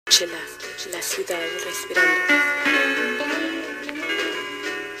Escúchela, la ciudad respirando.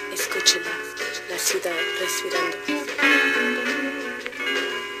 Escúchela, la ciudad respirando.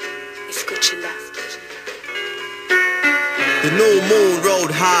 Escúchela. The new moon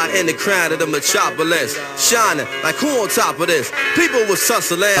rode high in the crown of the metropolis, shining like who on top of this? People was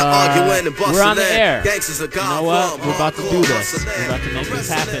tussling, arguing and bustling. We're on the air. Gangsters are You know what? We're about to do this. We're about to make this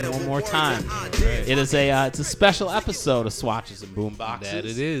happen one more time. It is it's a special episode of Swatches and Boomboxes. That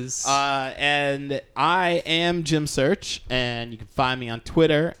it is. And I am Jim Search, and you can find me on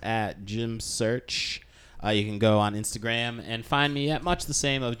Twitter at Jim Search. You can go on Instagram and find me at much the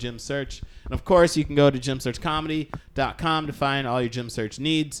same of Jim Search. And, of course, you can go to jimsearchcomedy.com to find all your Jim Search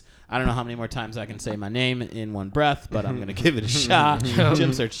needs. I don't know how many more times I can say my name in one breath, but I'm going to give it a shot.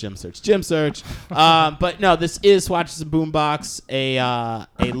 Jim Search, Jim Search, Jim Search. But, no, this is Swatches and Boombox,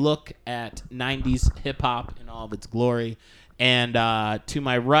 a look at 90s hip-hop in all of its glory. And to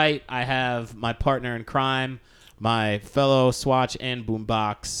my right, I have my partner in crime, my fellow Swatch and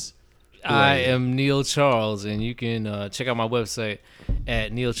Boombox. I am Neil Charles, and you can check out my website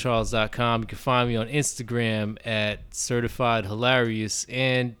at neilcharles.com. You can find me on Instagram at Certified Hilarious,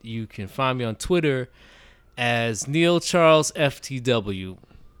 and you can find me on Twitter as Neil Charles FTW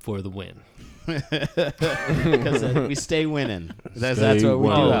for the win. Because we stay winning. That's what we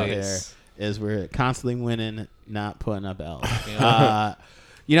do out there. Is we're constantly winning, not putting up L's.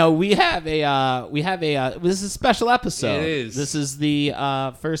 We have this is a special episode. It is. This is the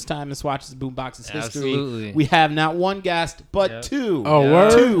first time in Swatches and Boomboxes history. Absolutely. We have not one guest, but two. Oh,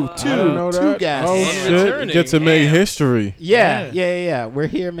 word? Two guests. Oh, shit. Get to make history. Yeah. We're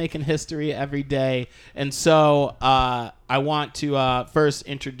here making history every day. And so I want to first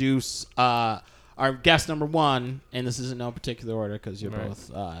introduce our guest number one, and this is in no particular order because you're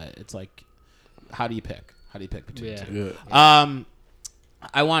both, it's like, how do you pick? How do you pick between two? Yeah.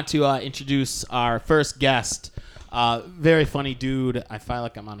 I want to introduce our first guest. Very funny dude. I feel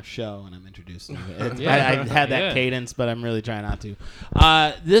like I'm on a show and I'm introducing him. I had that cadence, but I'm really trying not to.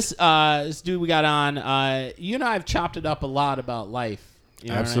 This dude we got on, you and I have chopped it up a lot about life. You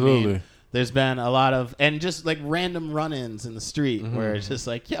know Absolutely. what I mean? There's been a lot of, and just like random run-ins in the street where it's just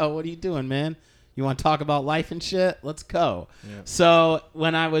like, yo, what are you doing, man? You want to talk about life and shit? Let's go. Yeah. So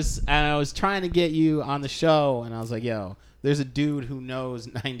when I was trying to get you on the show, and I was like, yo, there's a dude who knows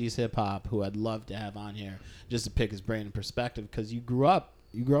 90s hip hop who I'd love to have on here just to pick his brain and perspective because you grew up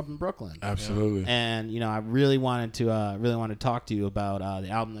in Brooklyn. Absolutely. And I really wanted to talk to you about the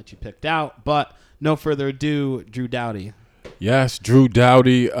album that you picked out. But no further ado, Drew Dowdey. Yes, Drew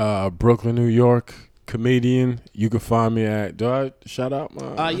Dowdey, Brooklyn, New York, comedian. You can find me at. Do I shout out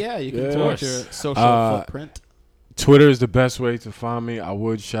my? Yeah, you can put your social footprint. Twitter is the best way to find me. I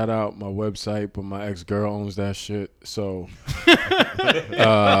would shout out my website, but my ex-girl owns that shit. So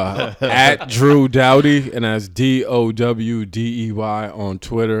at Drew Dowdey, and that's DOWDEY on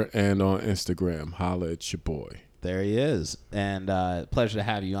Twitter and on Instagram. Holla at your boy. There he is. And pleasure to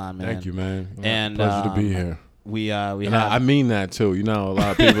have you on, man. Thank you, man. And pleasure to be here. I mean that too. A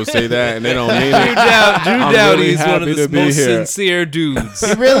lot of people say that and they don't mean it. Drew Dowdey is one of the most here. sincere dudes.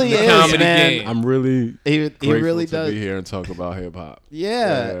 He really is, comedy man. game. I'm really he really to does be here and talk about hip hop.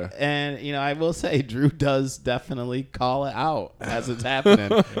 Yeah, and I will say Drew does definitely call it out as it's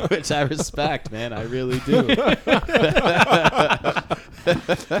happening, which I respect, man. I really do.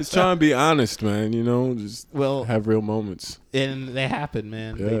 Just trying to be honest, man. Just have real moments. And they happen,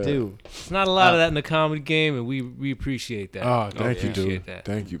 man. Yeah. They do. It's not a lot of that in the comedy game, and we appreciate that. Oh, thank you, dude.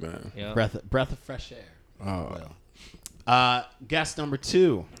 Thank you, man. Yep. Breath of fresh air. Oh. Guest number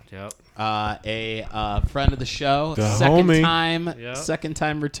two. Yep. A friend of the show, the second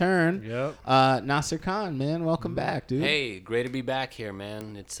time return. Yep. Nasser Khan, man, welcome back, dude. Hey, great to be back here,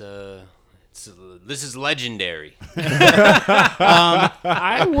 man. This is legendary.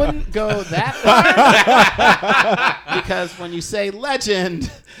 I wouldn't go that far because when you say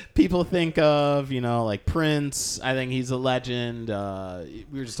legend, people think of like Prince. I think he's a legend.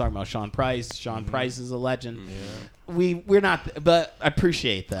 We were just talking about Sean Price. Sean Price is a legend. Yeah. We're not, but I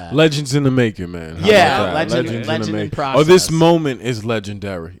appreciate that. Legends in the making, man. Yeah, legend in process. Oh, this moment is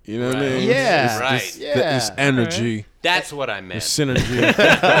legendary. You know what I mean? Yeah, this energy. Right. That's what I meant. The synergy.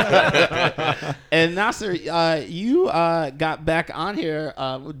 And Nasser, you got back on here.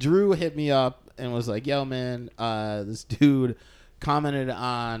 Drew hit me up and was like, "Yo, man, this dude commented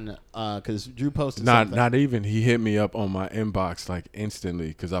on because Drew posted something. Not even. He hit me up on my inbox like instantly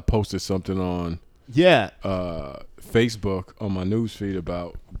because I posted something on Facebook on my newsfeed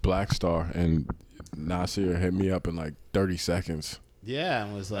about Black Star, and Nasser hit me up in like 30 seconds. Yeah,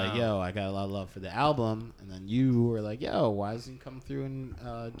 and was like, yo, I got a lot of love for the album. And then you were like, yo, why doesn't he come through and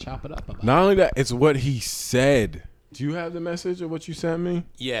chop it up about Not only that, it's what he said. Do you have the message of what you sent me?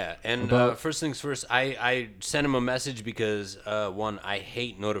 Yeah, and first things first, I sent him a message because, one, I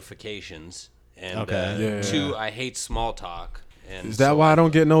hate notifications, and two, I hate small talk. And Is that why I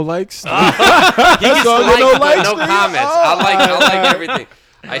don't get no likes? He gets likes, no but likes, no nigga? comments. Oh. I like everything.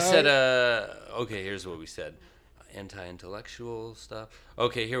 I said, okay, here's what we said. Anti-intellectual stuff.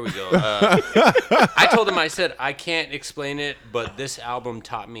 Okay, here we go. I told him, I said, I can't explain it, but this album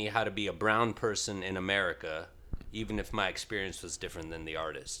taught me how to be a brown person in America, even if my experience was different than the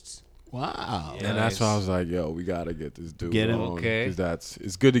artists. Wow. And that's why I was like, yo, we got to get this dude Get him. on. Okay. Because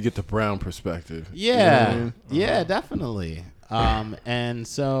it's good to get the brown perspective. Yeah. You know what I mean? Yeah, definitely. And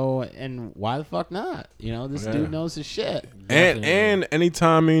why the fuck not? You know, this dude knows his shit. And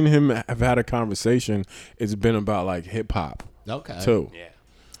anytime me and him have had a conversation, it's been about like hip hop Okay. too. Yeah.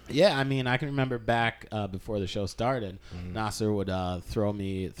 Yeah, I mean, I can remember back before the show started, Nasser would throw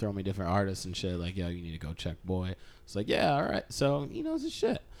me different artists and shit. Like, yo, you need to go check Boy. It's like, yeah, all right. So he knows his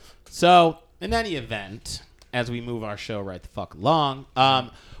shit. So in any event, as we move our show right the fuck along,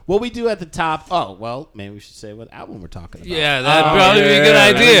 what we do at the top. Oh, well, maybe we should say what album we're talking about. Yeah, that'd probably be a good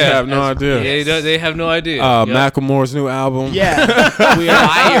idea. They have no idea. Yeah, they have no idea. Macklemore's new album. Yeah,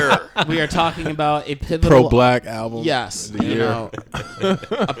 Liar. we are talking about a pivotal Pro-black album. Yes, of the you year. know,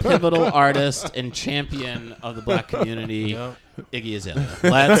 a pivotal artist and champion of the black community, Iggy Azalea.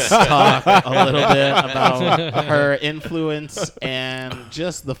 Let's talk a little bit about her influence and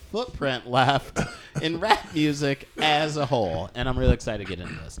just the footprint left in rap music as a whole. And I'm really excited to get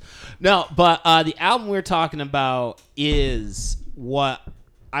into this. No, but the album we're talking about is what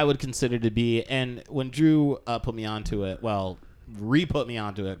I would consider to be, and when Drew put me onto it, well, re-put me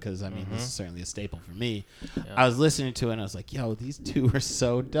onto it, because I mean this is certainly a staple for me. I was listening to it and I was like, yo, these two are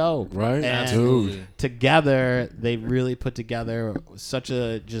so dope, Right? And Dude. together they really put together such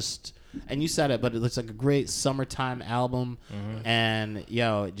a just, and you said it, but it's like a great summertime album. And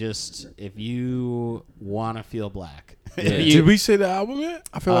yo, just if you want to feel black, Did we say the album yet?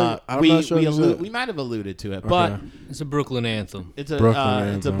 I feel like I'm not sure. we might have alluded to it, but It's a Brooklyn anthem. it's a Brooklyn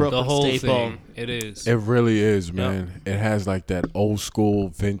it's a anthem. Brooklyn The whole staple. thing. It is. It really is, man. It has like that old school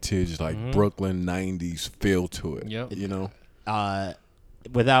vintage, like Brooklyn 90s feel to it. Yep. You know?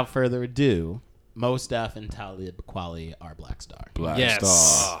 Without further ado, Mos Def and Talib Kweli are Black Star. Black Yes.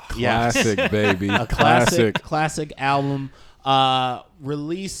 Star. Yes. Classic, baby. A classic album.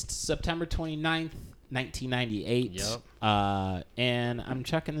 Released September 29th, 1998. Yep. And I'm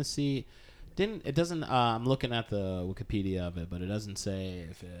checking to see. I'm looking at the Wikipedia of it, but it doesn't say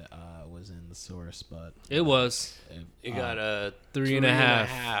if it was in the source. But It was. You got a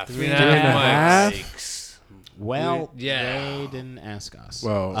 3.5. 3.5 mics. well, Yeah. they didn't ask us.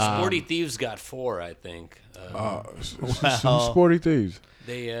 Well, Sporty Thieves got 4, I think. Sporty Thieves.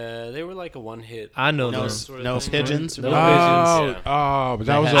 They were like a one-hit. I know no, those. no pigeons. No really? pigeons. But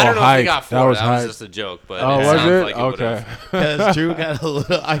that was had- all I don't know if hype. they got 4. That was That hype. was just a joke, but Oh, it was sounds it? like Okay. would've. Because Drew got a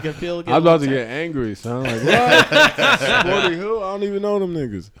little. I could feel. I'm about to get angry, son. Like, what? Sporty who? I don't even know them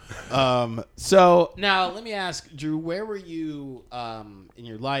niggas. So now let me ask Drew, where were you in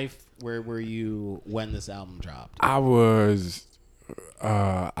your life? Where were you when this album dropped? I was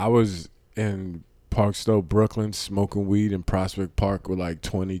in Parkstow, Brooklyn, smoking weed in Prospect Park with like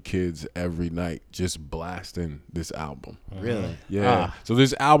 20 kids every night, just blasting this album. Really? Yeah. So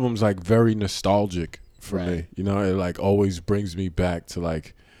this album's like very nostalgic for Right. me. You know, it like always brings me back to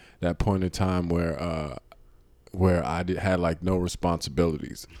like that point in time where I had like no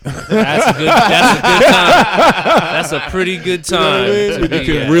responsibilities. That's a good time. That's a pretty good time. You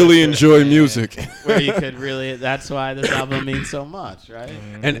can really enjoy music. Where you could really. That's why this album means so much, right?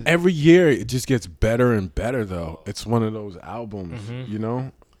 And every year it just gets better and better though. It's one of those albums, you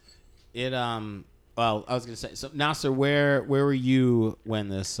know? It Well, I was gonna say. So Nasser, where were you when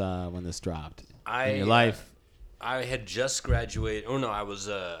this dropped in your life? I had just graduated. Oh no, I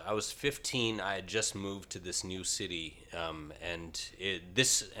was 15. I had just moved to this new city, and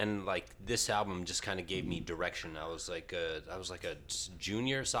this album just kind of gave me direction. I was like a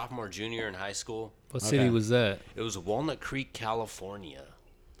sophomore, junior in high school. What city was that? It was Walnut Creek, California.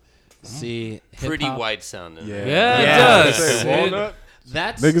 See, Pretty hip-hop- white sounding. Yeah, Yeah. it does. Say Walnut?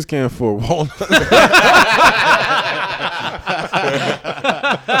 That's Niggas can't afford walnut.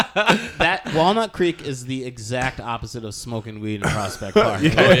 that Walnut Creek is the exact opposite of smoking weed in Prospect Park.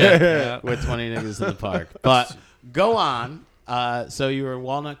 With 20 niggas in the park. But go on. So you were in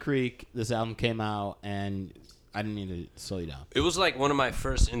Walnut Creek. This album came out, and I didn't need to slow you down. It was like one of my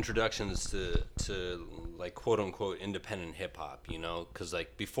first introductions to like quote unquote independent hip hop, you know, because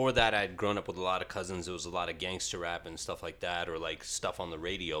like before that I'd grown up with a lot of cousins. It was a lot of gangster rap and stuff like that, or like stuff on the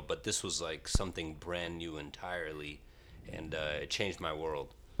radio. But this was like something brand new entirely, and it changed my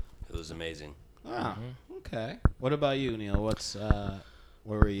world. It was amazing. Oh, okay. What about you, Neil?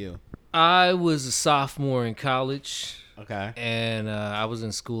 Where were you? I was a sophomore in college. Okay. And I was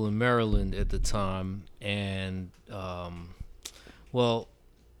in school in Maryland at the time. And, well,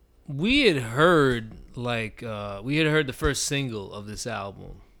 we had heard the first single of this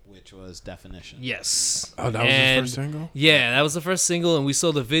album. Which was Definition. Yes. Oh, that was the first single? Yeah, that was the first single. And we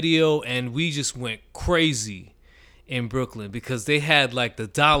saw the video, and we just went crazy in Brooklyn because they had like the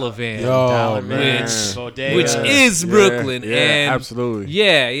Dollar Van, which is Brooklyn. Yeah, and absolutely.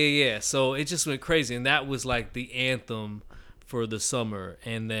 Yeah. So it just went crazy, and that was like the anthem for the summer.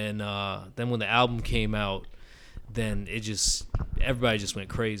 And then when the album came out, then everybody just went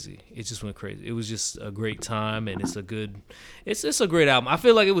crazy. It just went crazy. It was just a great time, and it's a great album. I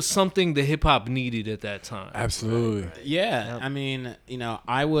feel like it was something the hip hop needed at that time. Absolutely. Yeah, I mean,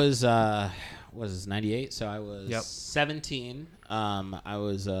 I was. Was 98, so I was 17. I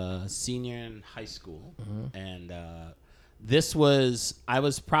was a senior in high school, and this was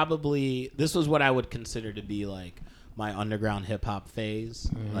what I would consider to be like my underground hip hop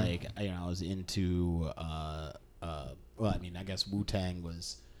phase. Like, I was into well, I mean, I guess Wu-Tang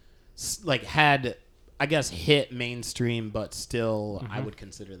was like had hit mainstream, but still I would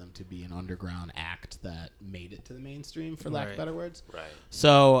consider them to be an underground act that made it to the mainstream, for lack of better words. Right.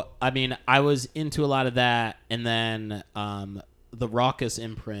 So, I mean, I was into a lot of that, and then the Raucous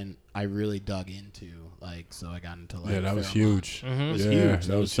imprint I really dug into, like, so I got into like that was huge. It was huge.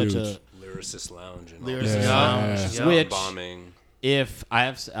 That was such huge. a Lyricist Lounge and Lyricist Lounge. Which, Bombing. if I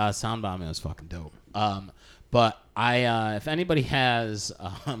have Sound Bombing was fucking dope. But if anybody has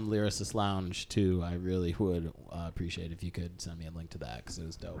Lyricist Lounge too, I really would appreciate if you could send me a link to that because it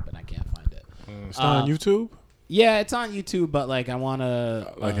was dope and I can't find it. It's not on YouTube? Yeah, it's on YouTube, but like I want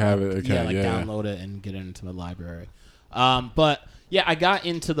to have it. Okay, download it and get it into my library. But yeah, I got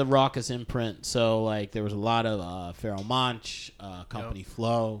into the Raucous imprint, so like there was a lot of Pharoah Monch, Company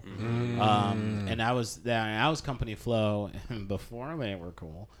Flow, and I was there. I was Company Flow before they were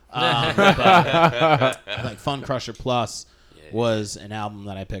cool. But, like Fun Crusher Plus was an album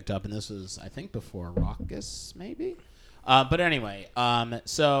that I picked up, and this was I think before Raucous maybe. But anyway,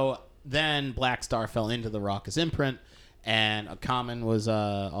 so then Black Star fell into the Raucous imprint. And Common was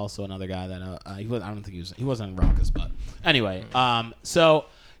also another guy that I don't think he wasn't in Raucous, but anyway. So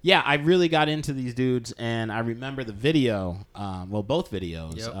yeah, I really got into these dudes, and I remember the video. Both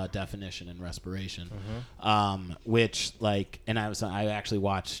videos, Definition and Respiration, which like, and I actually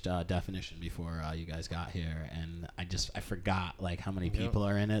watched Definition before you guys got here, and I forgot like how many people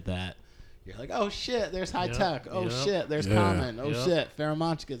are in it that. You're like, oh shit, there's High Tech. Oh shit, there's Common. Oh shit, Pharoah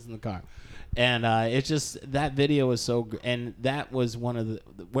Monch gets in the car. And it's just that video was so and that was one of the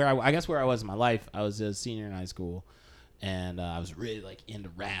where I was in my life. I was a senior in high school, and I was really like into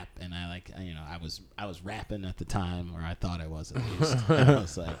rap, and I was rapping at the time, or I thought I was at least. And I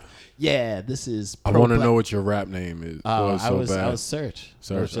was like, yeah, this is. I want to know what your rap name is. I was Search.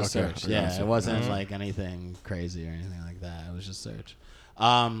 Search. Just Okay. Search. Yeah, it wasn't like anything crazy or anything like that. It was just Search.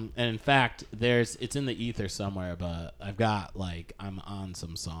 And in fact, it's in the ether somewhere, but I've got like I'm on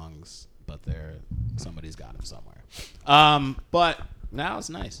some songs. But somebody's got him somewhere. But now it's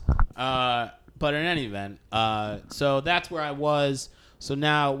nice. But in any event, so that's where I was. So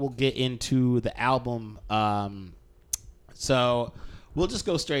now we'll get into the album. So we'll just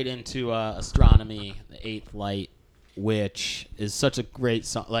go straight into Astronomy, The Eighth Light, which is such a great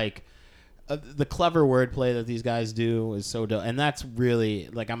song. Like the clever wordplay that these guys do is so dope, and that's really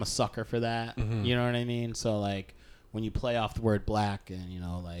like I'm a sucker for that. You know what I mean? So like. When you play off the word black and,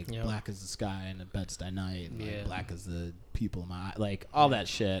 black is the sky and the Bed-Stuy night and like, black is the people in my eye, like all that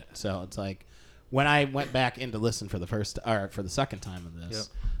shit. So it's like when I went back in to listen for the second time of this,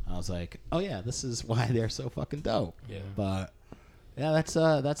 I was like, oh yeah, this is why they're so fucking dope. Yeah. But yeah, that's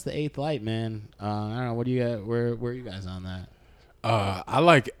the Eighth Light, man. I don't know. What do you got? Where are you guys on that? I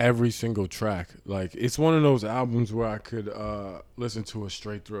like every single track. Like it's one of those albums where I could listen to it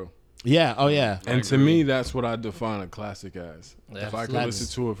straight through. Yeah. Oh, yeah. And to me, that's what I define a classic as. If I could listen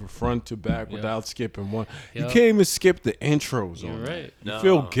to it from front to back without skipping one. You can't even skip the intros on it. You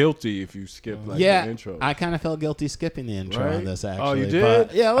feel guilty if you skip the intro. I kind of felt guilty skipping the intro on this, actually. Oh, you did?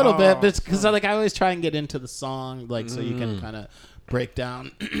 But, yeah, a little bit. But because I always try and get into the song, like, so you can kind of break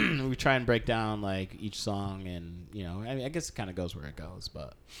down. We try and break down, like, each song. And, I guess it kind of goes where it goes.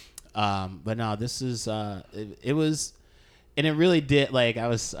 But no, this is, And it really did, like, I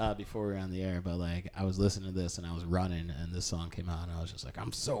was, before we were on the air, but, like, I was listening to this, and I was running, and this song came out, and I was just like,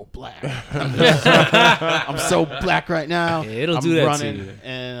 I'm so black. I'm so black right now. Yeah, it'll I'm do that running, to you.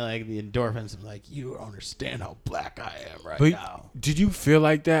 and, like, the endorphins, I'm like, you don't understand how black I am right But now. did you feel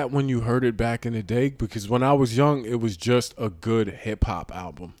like that when you heard it back in the day? Because when I was young, it was just a good hip-hop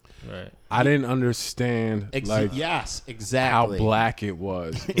album. Right. I didn't understand, like, yes, how exactly. black it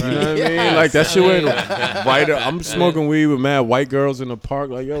was. You know what I mean? Like, that shit went whiter. I'm smoking weed with mad white girls in the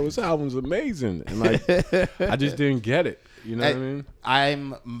park. Like, yo, this album's amazing. And, like, I just didn't get it. You know what I mean?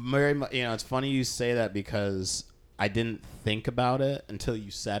 I'm very much, it's funny you say that because I didn't think about it until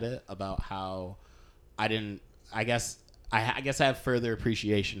you said it, about how I guess I have further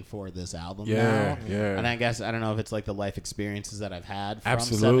appreciation for this album now. Yeah. And I guess, I don't know if it's like the life experiences that I've had from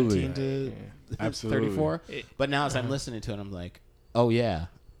Absolutely. 17 to Absolutely. 34. But now as I'm listening to it, I'm like, oh yeah,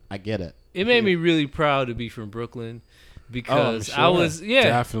 I get it. It made me really proud to be from Brooklyn because sure. I was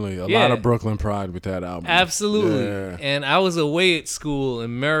Definitely. A lot of Brooklyn pride with that album. Absolutely. Yeah. And I was away at school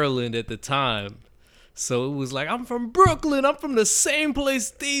in Maryland at the time. So it was like, I'm from Brooklyn. I'm from the same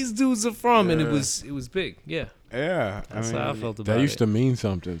place these dudes are from. And it was big. Yeah. Yeah. That's how I felt about it. That used to mean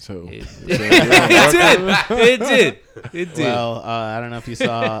something, too. It did. It did. Well, I don't know if you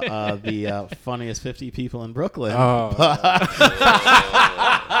saw the funniest 50 people in Brooklyn.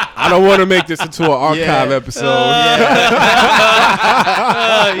 I don't want to make this into an archive episode.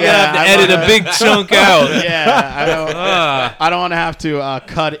 You have to edit a big chunk out. Yeah, I don't want to have to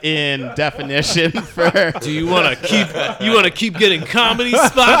cut in definition for. Do you want to keep getting comedy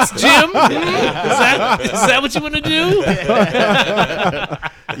spots, Jim? Is that what you want to do?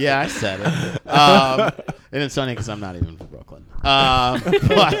 Yeah, I said it. And it's funny because I'm not even from Brooklyn.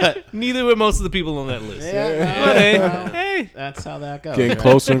 But Neither were most of the people on that list. hey, that's how that goes. Getting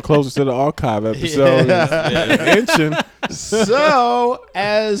closer and closer to the archive episode. Inching. So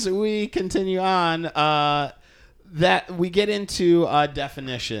as we continue on, that we get into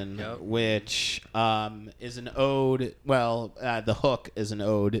definition, which is an ode. Well, the hook is an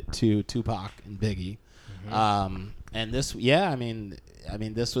ode to Tupac and Biggie. And this,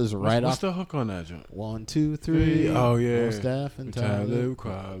 this was right What's off. the hook on that joint? 1, 2, 3. Oh, yeah. Mos Def and Talib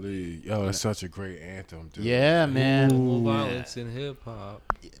Kweli. Yo, that's such a great anthem, dude. Yeah, man. Violence in hip hop.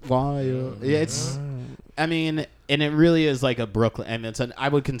 It's, and it really is like a Brooklyn. I mean, I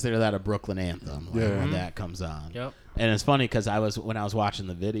would consider that a Brooklyn anthem. When that comes on. Yep. And it's funny because when I was watching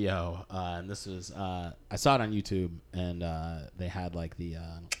the video, and this was, I saw it on YouTube, and they had like it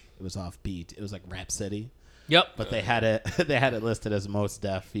was off beat. It was like Rap City. Yep. But they had it listed as Mos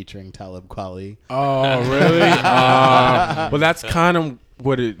Def featuring Talib Kweli. Oh, really? Well, that's kind of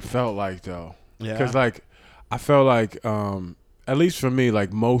what it felt like, though. Yeah. Because, like, I felt like, at least for me,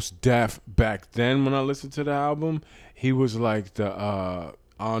 like, Mos Def back then when I listened to the album, he was like the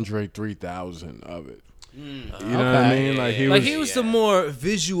Andre 3000 of it. You know what I mean? Like, he was the more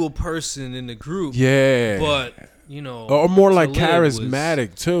visual person in the group. Yeah. But, or more like Talib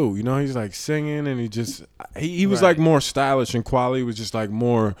charismatic too. You know, he's like singing and he was like more stylish, and Kweli was just like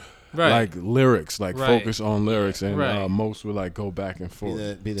more like lyrics, like focus on lyrics, and most would like go back and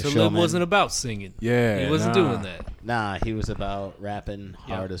forth. Be the Talib showman. wasn't about singing. Yeah, he wasn't doing that. Nah, he was about rapping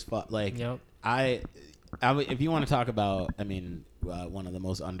hard as fuck. Like if you want to talk about, one of the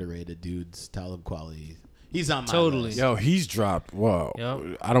most underrated dudes, Talib Kweli. He's on my list. Yo, he's dropped. Whoa,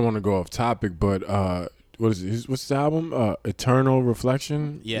 I don't want to go off topic, but what is it? What's the album? Eternal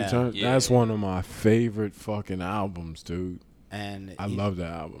Reflection. Yeah. That's one of my favorite fucking albums, dude. And I love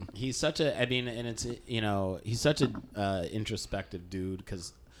that album. He's such a, and it's, he's such a introspective dude,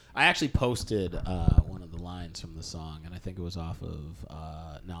 because I actually posted one of the lines from the song, and I think it was off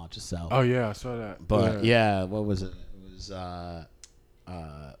of Knowledge of Self. Oh yeah, I saw that. But what was it? It was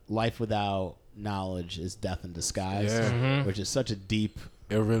life without knowledge is death in disguise, which is such a deep.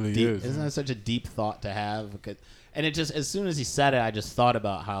 It really is. Isn't that such a deep thought to have? And it just, as soon as he said it, I just thought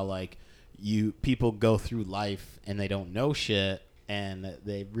about how like people go through life and they don't know shit, and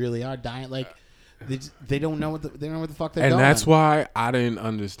they really are dying. Like they don't know what the fuck they're doing. And that's why I didn't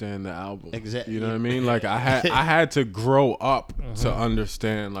understand the album. Exactly. You know what I mean? Like I had to grow up to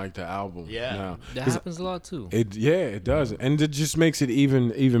understand like the album. Yeah. Now. That happens a lot too. It does, and it just makes it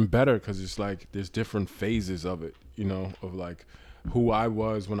even better, because it's like there's different phases of it. Of like who I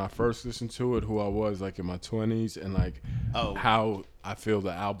was when I first listened to it, who I was like in my 20s, and like how I feel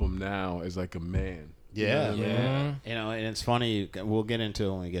the album now as like a man. Yeah, you know what I mean? And it's funny. We'll get into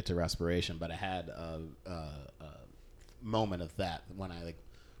it when we get to Respiration, but I had a moment of that when I like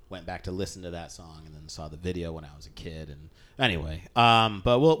went back to listen to that song, and then saw the video when I was a kid. And anyway,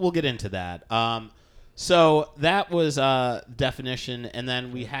 but we'll get into that. So that was definition, and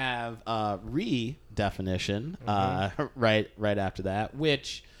then we have redefinition right after that,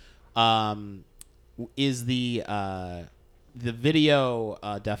 which is the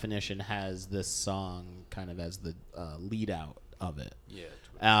video definition has this song kind of as the lead out of it.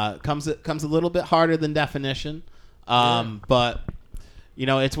 Yeah. Comes a little bit harder than definition, but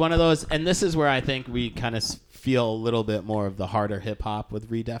it's one of those, and this is where I think we kind of feel a little bit more of the harder hip hop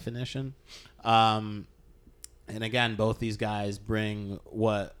with redefinition. And again, both these guys bring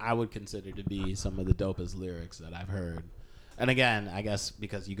what I would consider to be some of the dopest lyrics that I've heard. And again, I guess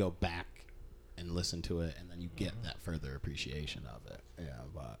because you go back and listen to it, and then you get that further appreciation of it. Yeah,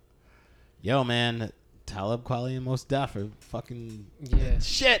 but yo, man, Talib Kweli and Mos Def are fucking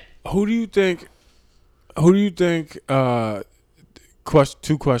shit. Who do you think?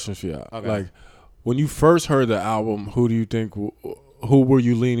 Two questions for y'all. Okay. Like, when you first heard the album, who do you think? Who were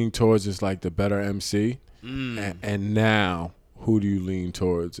you leaning towards as like the better MC? And now, who do you lean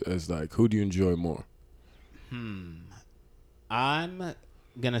towards as like who do you enjoy more? I'm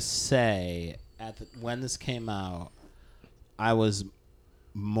gonna say when this came out, I lean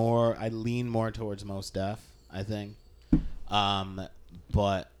more towards Mos Def, I think.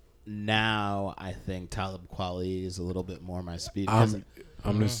 But now I think Talib Kweli is a little bit more my speed. I'm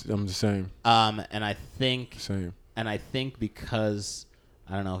the same. And I think Same. And I think because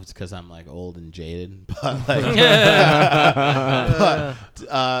I don't know if it's because I'm like old and jaded, but like,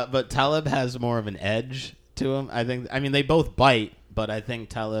 but Talib has more of an edge to him. I mean, they both bite, but I think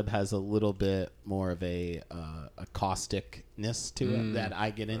Talib has a little bit more of a causticness to it that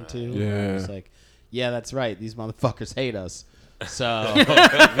I get into. Yeah. It's like, yeah, that's right. These motherfuckers hate us. So, I'm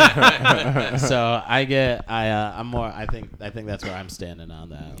more. I think that's where I'm standing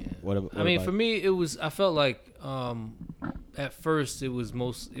on that. Yeah. What I mean, about for me, it was. I felt like at first it was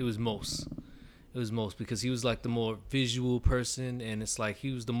Mos because he was like the more visual person, and it's like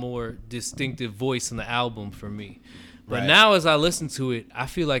he was the more distinctive voice in the album for me. But now, as I listen to it, I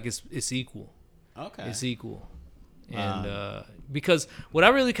feel like it's equal. Okay, it's equal, and because what I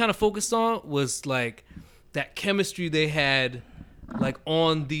really kind of focused on was like that chemistry they had. Like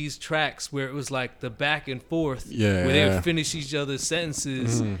on these tracks where it was like the back and forth where they would finish each other's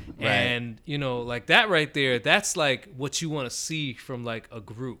sentences and like that right there, that's like what you want to see from like a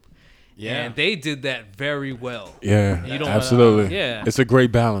group. And they did that very well. Absolutely. It's a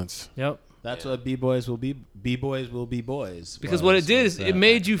great balance. Yep. That's what B-boys will be. B-boys will be boys. Because what it did is it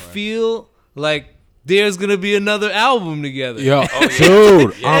made you feel like there's gonna be another album together. Yo,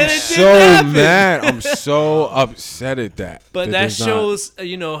 dude, I'm so mad. I'm so upset at that. But that shows,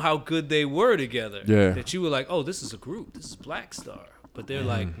 how good they were together. Yeah. That you were like, oh, this is a group. This is Black Star. But they're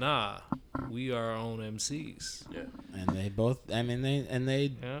like, nah, we are our own MCs. Yeah. And they both. They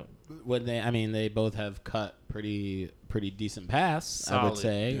both have cut pretty decent paths. Solid. I would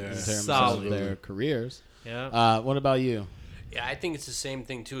say in terms of their careers. Yeah. What about you? Yeah, I think it's the same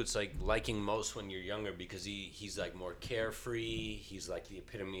thing too. It's like liking Mos when you're younger because he's like more carefree. He's like the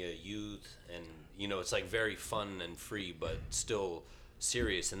epitome of youth, and it's like very fun and free, but still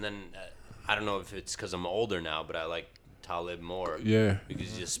serious. And then I don't know if it's because I'm older now, but I like Talib more. Yeah,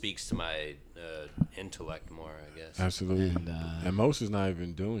 because he just speaks to my intellect more, I guess. Absolutely. And Mos is not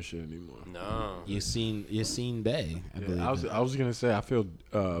even doing shit anymore. No. You seen Bay? I believe. I was gonna say I feel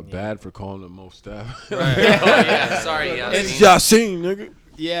bad for calling him Mos Def. Right. Yeah. Sorry, Yasin. It's Yasin, nigga.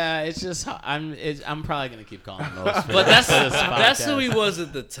 Yeah, it's just I'm probably gonna keep calling him Mos. But that's who he was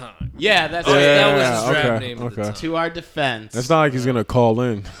at the time. Yeah, that was his rap name at the time. To our defense, it's not like he's gonna call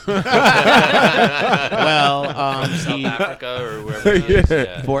in. Well, South Africa or wherever.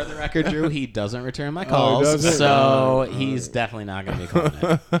 Yeah. For the record, Drew, he doesn't return my calls, so he's definitely not gonna be calling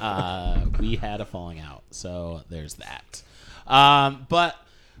it. We had a falling out, so there's that. But.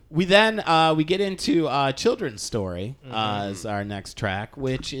 We then we get into Children's Story as our next track,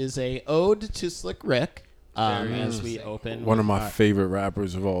 which is a ode to Slick Rick. As we open one of my favorite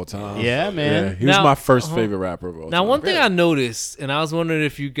rappers of all time. Yeah, man. Yeah, he was my first favorite rapper of all time. Now, one thing I noticed, and I was wondering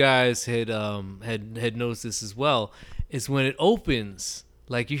if you guys had noticed this as well, is when it opens,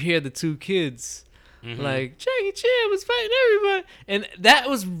 like you hear the two kids, like Jackie Chan was fighting everybody, and that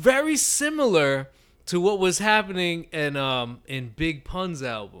was very similar to what was happening in Big Pun's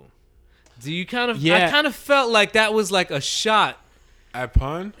album. Do you kind of? I kind of felt like that was like a shot at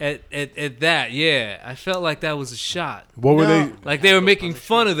Pun. At that, yeah. I felt like that was a shot. What were they? Like they were making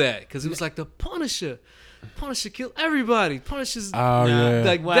fun of that because it was like the Punisher. Punisher killed everybody. Punisher's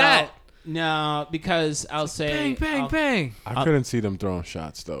like that. No, because I'll say bang, bang. I couldn't see them throwing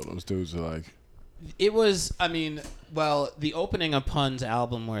shots though. Those dudes are like. It was, the opening of Pun's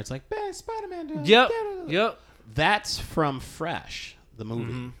album where it's like, Spider-Man doing Yep. Yep. That's from Fresh, the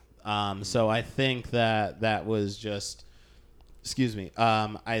movie. So I think that was just, excuse me.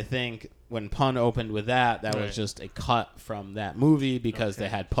 I think when Pun opened with that was just a cut from that movie because they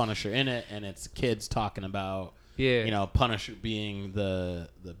had Punisher in it, and it's kids talking about, Punisher being the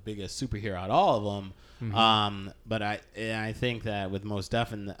biggest superhero out of all of them. But I think that with Mos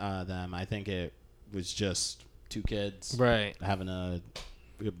Def and them, I think it was just two kids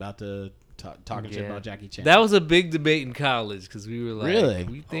about to talking shit about Jackie Chan. That was a big debate in college because we were like, Really?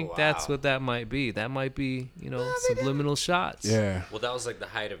 we think that's what that might be. That might be, subliminal shots. Yeah. Well, that was like the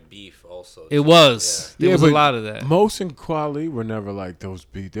height of beef also. It was. Yeah. There was a lot of that. Mos and Kweli were never like those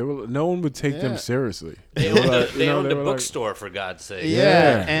beats. No one would take them seriously. They owned a bookstore, for God's sake.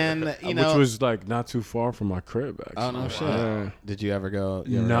 Yeah. And, which was like not too far from my crib, actually. Oh, no shit. Yeah. Did you ever go?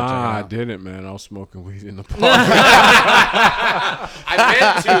 I didn't, man. I was smoking weed in the park. I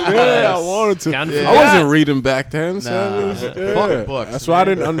meant to. Yeah, I wanted to. I wasn't reading back then. So Fuck books, that's why I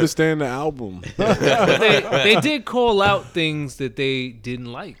didn't understand the album. But they did call out things that they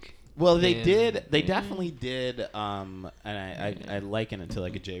didn't like. Well, they did. They definitely did. And I liken it to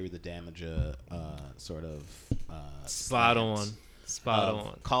like a J. Read the Damage sort of Spot on.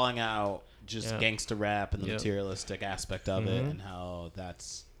 Calling out just gangster rap and the Yep. materialistic aspect of it, and how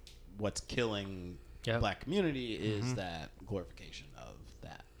that's what's killing black community is that glorification of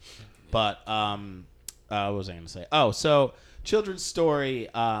that. But what was I going to say? Oh, so children's story.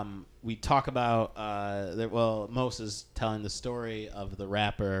 We talk about Mos is telling the story of the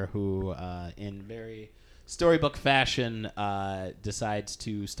rapper who, in very storybook fashion, decides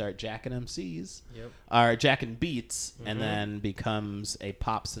to start jacking MCs, or jacking beats, and then becomes a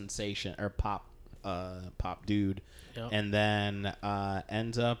pop sensation or pop dude, and then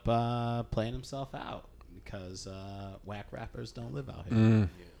ends up playing himself out because whack rappers don't live out here.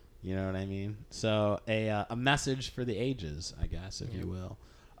 You know what I mean? So a message for the ages, I guess, if you will.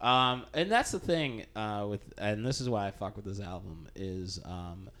 And that's the thing and this is why I fuck with this album is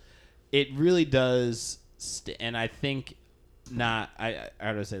it really does, and I think how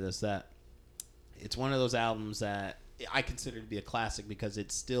do I say this? That it's one of those albums that I consider to be a classic because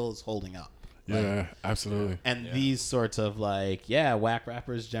it still is holding up. Yeah, absolutely. And these sorts of whack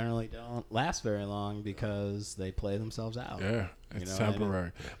rappers generally don't last very long because they play themselves out. Yeah, it's temporary. I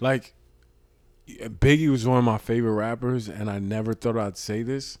mean? Like, Biggie was one of my favorite rappers, and I never thought I'd say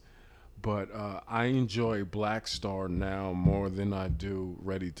this, but I enjoy Black Star now more than I do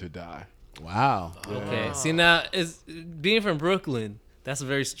Ready to Die. Wow. Okay. See, now, being from Brooklyn, that's a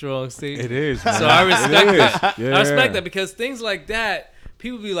very strong statement. It is. So Man. I respect that. Yeah. I respect that because things like that,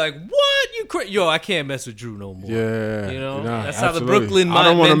 people be like, "What? You crazy? Yo, I can't mess with Drew no more." Yeah, That's absolutely. how the Brooklyn I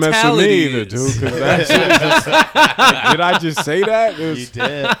don't want to mess with me either, dude. is. Cause that shit is just, did I just say that? You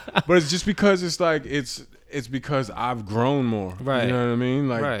did. But it's just because it's like it's because I've grown more. Right. You know what I mean?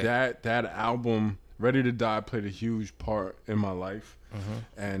 Like Right. that album, Ready to Die, played a huge part in my life,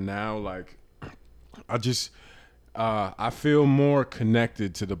 and now like I just I feel more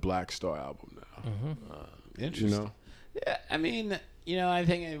connected to the Black Star album now. Interesting. You know? Yeah, I mean, I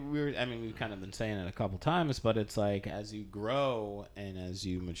think we've kind of been saying it a couple times, but it's like as you grow and as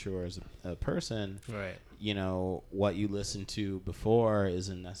you mature as a person, Right. What you listened to before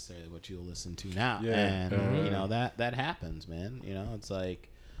isn't necessarily what you'll listen to now. Yeah. And that happens, man. It's like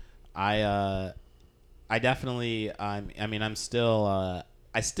I definitely I think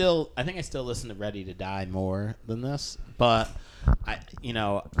I still listen to Ready to Die more than this, but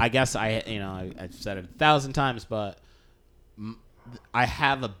I guess I've said it 1,000 times, but I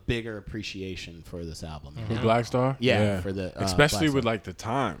have a bigger appreciation for this album. For Black Star? Yeah, for the especially Black with Star. like the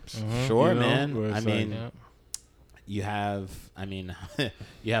times. Sure, You know? man. Where it's I mean, like- you have how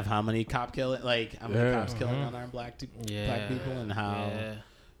many cops killing on unarmed black people, and how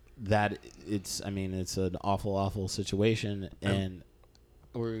that it's an awful situation. And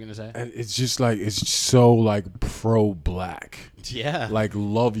what were you gonna say? And it's just like it's so like pro black. Yeah, Like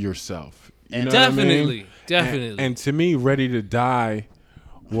love yourself. You know Definitely. what I mean? Definitely. And to me, Ready to Die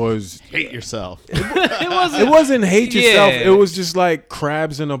was hate yourself. it wasn't hate yourself. Yeah. It was just like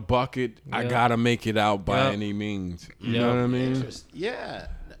crabs in a bucket. I Yeah. gotta make it out by Yep. any means. You Yep. know what I mean? Yeah,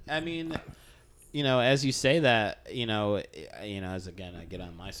 I mean, as you say that, as again I get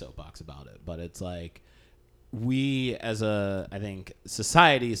on my soapbox about it, but it's like we I think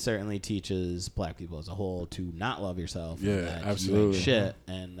society certainly teaches black people as a whole to not love yourself. Yeah, and that you ain't absolutely. shit,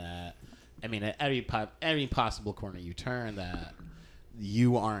 and that at every possible corner you turn, that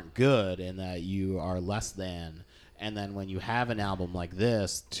you aren't good and that you are less than. And then when you have an album like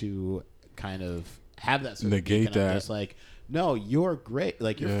this to kind of have that sort Negate of beacon of that. just like no, you're great.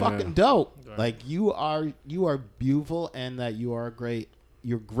 Like, you're Yeah. fucking dope. Like, you are beautiful, and that you are great.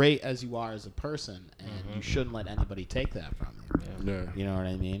 You're great as you are as a person, and you shouldn't let anybody take that from you. Yeah. You know what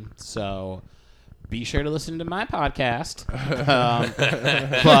I mean? So be sure to listen to my podcast.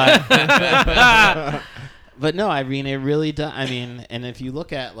 But no, I mean, it really does. I mean, and if you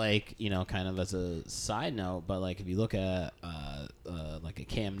look at, like, you know, kind of as a side note, but like if you look at like a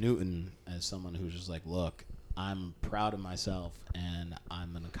Cam Newton as someone who's just like, look, I'm proud of myself and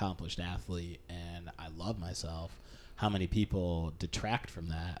I'm an accomplished athlete and I love myself. How many people detract from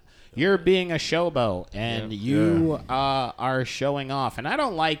that? You're being a showboat and you are showing off. And I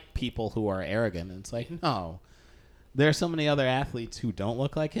don't like people who are arrogant. It's like, no. There are so many other athletes who don't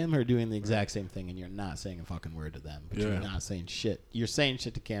look like him who are doing the exact same thing, and you're not saying a fucking word to them. But you're not saying shit. You're saying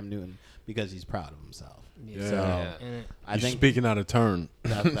shit to Cam Newton because he's proud of himself. Yeah. So I You're think speaking out of turn.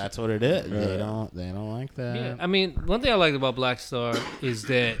 that's what it is. They don't like that. Yeah, I mean, one thing I liked about Black Star is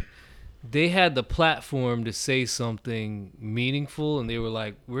that they had the platform to say something meaningful, and they were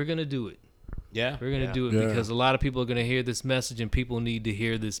like, "We're gonna do it. Yeah, We're gonna do it because a lot of people are gonna hear this message, and people need to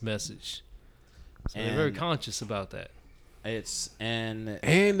hear this message." So they're very conscious about that. And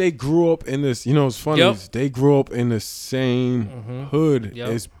they grew up in this. You know, it's funny. Yep. Is they grew up in the same hood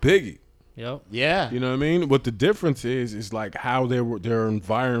as Biggie. Yep. Yeah. You know what I mean? What the difference is like how their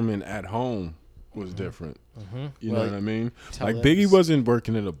environment at home was different. You know what I mean? Like Biggie wasn't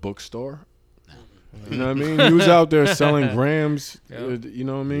working at a bookstore. You know what I mean? He was out there selling grams. You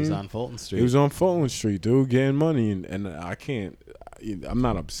know what I mean? He was on Fulton Street. He was on Fulton Street, dude, getting money, and I can't. I'm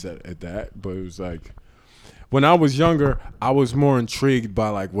not upset at that, but it was like when I was younger, I was more intrigued by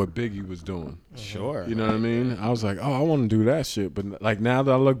like what Biggie was doing. Sure. You know what I mean? I was like, oh, I want to do that shit. But like now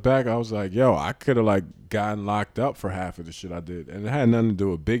that I look back, I was like, yo, I could have like gotten locked up for half of the shit I did, and it had nothing to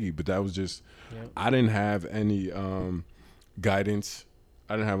do with Biggie. But that was just I didn't have any guidance.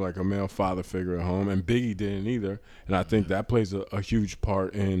 I didn't have like a male father figure at home, and Biggie didn't either. And I think that plays a huge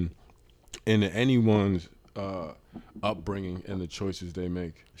part in anyone's upbringing and the choices they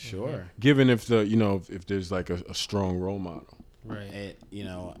make. Sure. Given if if there's like a strong role model. Right.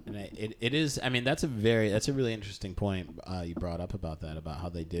 It is. I mean, that's a really interesting point you brought up about that, about how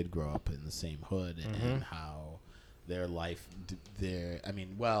they did grow up in the same hood and how their life, the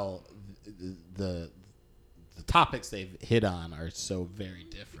topics they've hit on are so very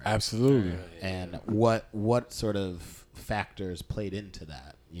different. Absolutely. And what sort of factors played into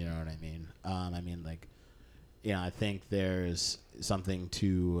that? You know what I mean? I think there's something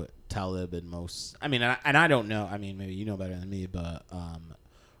to Talib and Mos. I mean, and I don't know. I mean, maybe you know better than me, but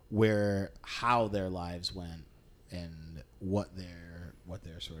how their lives went and what their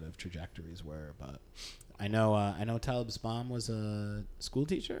sort of trajectories were. But I know Talib's mom was a school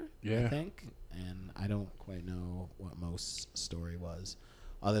teacher. Yeah. I think, and I don't quite know what Mos' story was,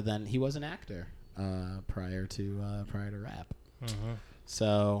 other than he was an actor prior to rap.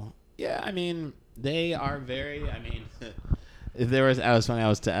 So yeah, I mean, they are very. I mean, if there was, I was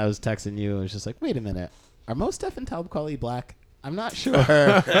texting you. It was just like, wait a minute, are Mos Def and Talib Kweli black? I'm not sure.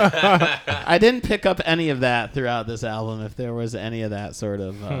 I didn't pick up any of that throughout this album. If there was any of that sort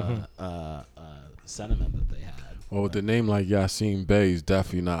of sentiment that they had. Well, with the name like Yassine Bey, he's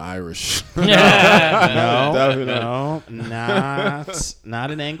definitely not Irish. No,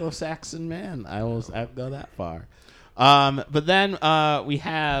 not an Anglo-Saxon man. I'll go that far. But then we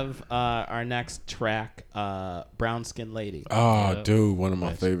have our next track, Brown Skin Lady. Oh, dude, one of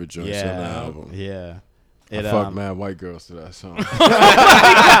my favorite joints on the album. Yeah. I fuck mad white girls to that song. You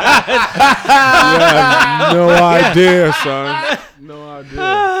have no idea, son. No idea.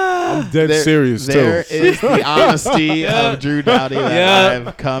 I'm dead serious, too. There is the honesty of Drew Dowdey that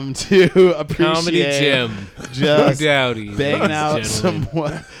I've come to appreciate. Comedy gem. Just Drew Dowdey, banging out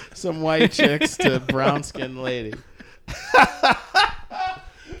gentlemen. some white chicks to Brown Skin Lady.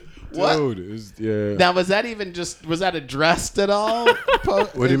 What? Dude, Now, was that addressed at all?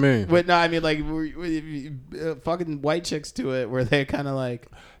 What do you mean? No, I mean, like, fucking white chicks to it, where they kind of like...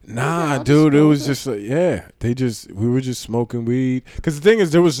 Nah, dude, it was just like, we were just smoking weed. Because the thing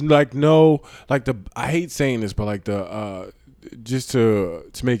is, there was like no, like I hate saying this, but like just to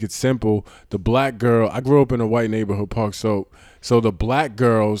make it simple, the black girl, I grew up in a white neighborhood, Park Slope, so the black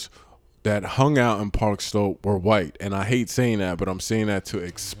girls that hung out in Park Slope were white, and I hate saying that, but I'm saying that to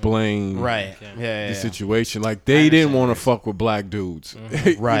explain the situation. Like, they didn't want to fuck with black dudes. Right.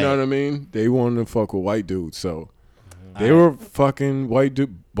 You know what I mean? They wanted to fuck with white dudes, so They were fucking white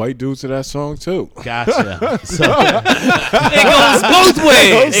dudes to that song too. Gotcha. So It goes both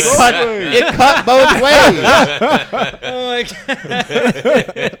ways. it cut both ways. Oh my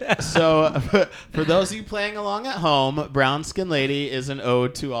God. So, for those of you playing along at home, Brown Skin Lady is an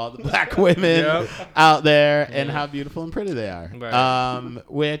ode to all the black women out there and how beautiful and pretty they are. Right.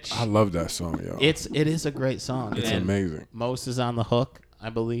 Which I love that song, yo. it is a great song. It's And amazing. Mos is on the hook, I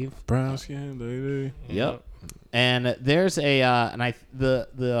believe. Brown skin lady. Yep. And there's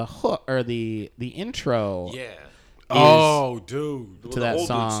the hook or the intro. Yeah. Oh, dude. To that old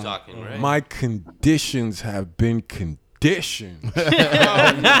song. dude's talking, right? My conditions have been conditioned. Oh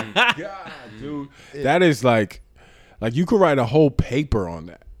my God, dude. That is like you could write a whole paper on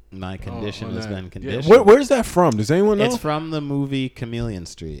that. My condition on has that. been Yeah. conditioned. Where's that from? Does anyone know? It's from the movie Chameleon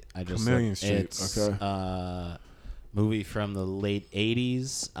Street. Chameleon Street, It's okay. movie from the late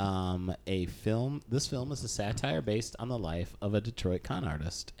 80s. A film. This film is a satire based on the life of a Detroit con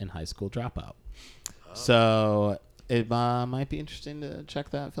artist and high school dropout. So it might be interesting to check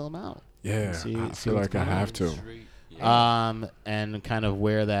that film out. Yeah, See I feel what's like I going have to. And kind of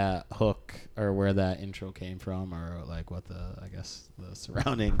where that hook or where that intro came from, or like what the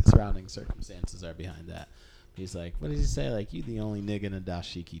surrounding circumstances are behind that. He's like, what did he say? Like, you the only nigga in a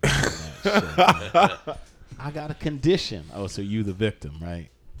dashiki talking that shit. I got a condition. Oh, so you the victim, right?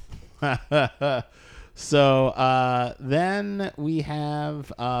 So then we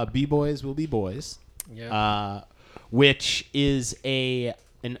have B-Boys Will Be Boys, which is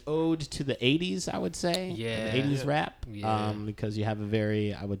an ode to the 80s, I would say. Yeah. The 80s rap. Yeah. Because you have a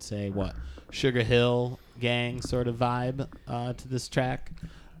very, I would say, Sugar Hill Gang sort of vibe to this track.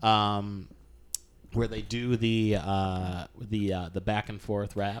 Where they do the back and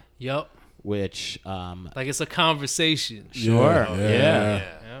forth rap. Yep. Which Like it's a conversation. sure. Yeah. Yeah.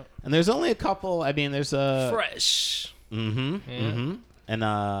 Yep. And there's only a couple, I mean, there's a Fresh. And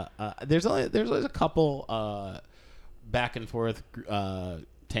there's a couple back and forth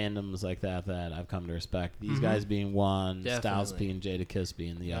tandems like that I've come to respect. These guys being one, Styles P and Jadakiss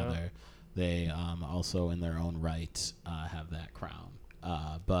being the other. They also in their own right have that crown.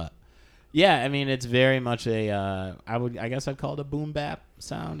 But yeah, I mean it's very much I guess I'd call it a boom bap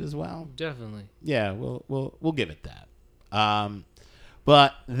sound as well. Definitely. Yeah, we'll give it that.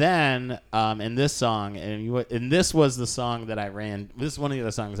 But then in this song, and this was the song that I ran. This is one of the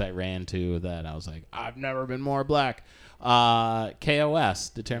other songs I ran to that I was like, I've never been more black. KOS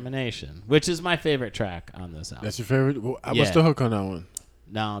Determination, which is my favorite track on this album. That's your favorite? Well, Yeah. what's the hook on that one?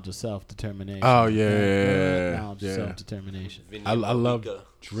 Knowledge of self-determination. Oh, yeah. Knowledge of self-determination. I love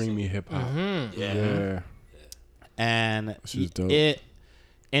dreamy hip hop. Yeah. And This is dope.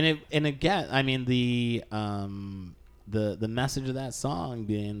 and again, I mean the message of that song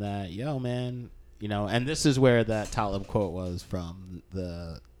being that, yo, man, and this is where that Talib quote was from,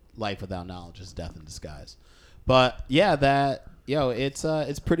 the life without knowledge is death in disguise. But yeah, that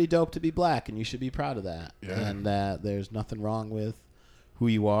it's pretty dope to be black, and you should be proud of that. Yeah. And that there's nothing wrong with who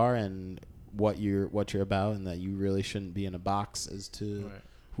you are and what you're about, and that you really shouldn't be in a box as to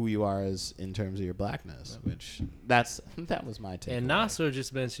who you are as in terms of your blackness. Which that was my take. And Nasser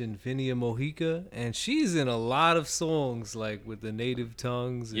just mentioned Vinia Mojica, and she's in a lot of songs like with the native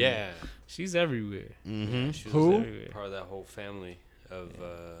tongues. And Yeah. she's everywhere. Mm-hmm. She was Who? part of that whole family of.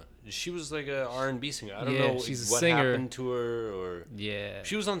 She was like a R&B singer. I don't Yeah, know she's a what singer. happened to her, or Yeah.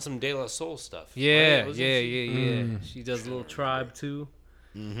 she was on some De La Soul stuff. Yeah, right? Wasn't yeah, she? yeah. She does a little tribe too.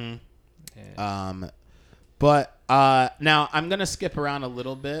 But now I'm gonna skip around a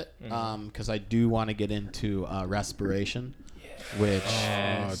little bit because I do want to get into Respiration, which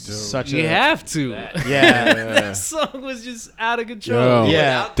such You a have to. yeah. That song was just out of control. Yo.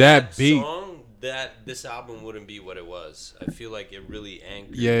 Yeah. Without That beat. song, this album wouldn't be what it was. I feel like it really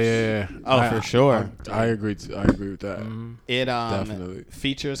anchors. Yeah. Oh, for sure. I agree with that. It Definitely.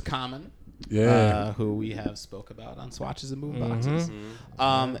 features Common, Yeah. who we have spoke about on Swatches and Boomboxes.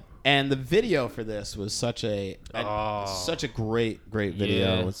 And the video for this was such a great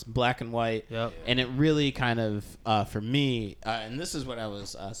video. Yeah. It's black and white, Yep. and it really kind of for me. And this is what I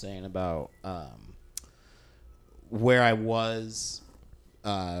was saying about where I was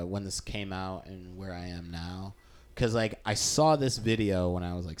when this came out and where I am now. Because, like, I saw this video when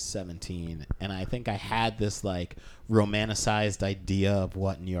I was, like, 17, and I think I had this, like, romanticized idea of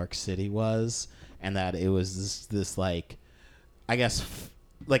what New York City was, and that it was this like, I guess,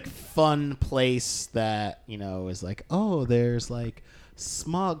 like, fun place that, is like, oh, there's, like,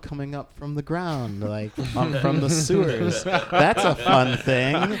 smog coming up from the ground, like from the sewers. That's a fun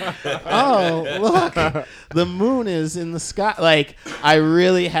thing. Oh, look, the moon is in the sky. Like, I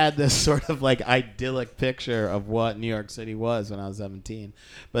really had this sort of like idyllic picture of what New York City was when I was 17.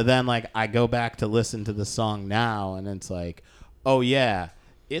 But then like I go back to listen to the song now, and it's like, oh yeah,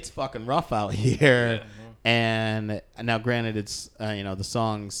 it's fucking rough out here. And now, granted, it's the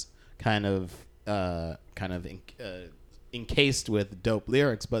song's kind of encased with dope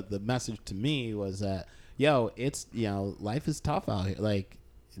lyrics, but the message to me was that, it's life is tough out here. Like,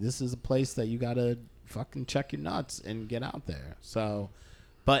 this is a place that you gotta fucking check your nuts and get out there. So,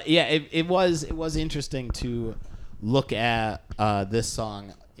 but yeah, it was interesting to look at this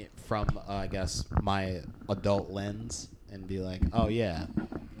song from I guess my adult lens and be like, oh yeah,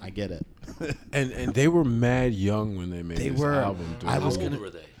 I get it. And they were mad young when they made this album. Dude. How old were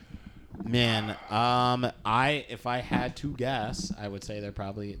they? Man, if I had to guess, I would say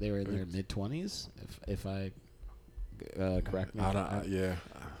they were in their mid-20s. If I correct me,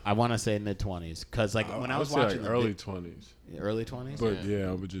 I want to say mid-20s because like when I was watching early 20s, early 20s. But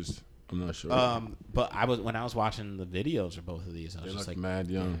I'm not sure. But when I was watching the videos for both of these, I was just like mad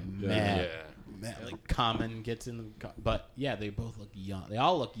young, mad, like Common gets in the, but yeah, they both look young. They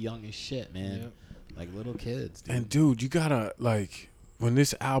all look young as shit, man, like little kids. Dude. And dude, you gotta like. When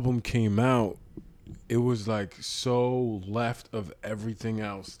this album came out, it was like so left of everything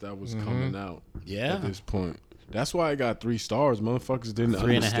else that was coming out at this point. That's why I got 3 stars. Motherfuckers didn't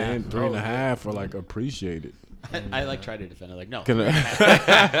understand 3.5 or like appreciate it. I like tried to defend it. Like, no.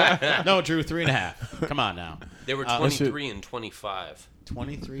 No, Drew, 3.5. Come on now. They were 23 and 25.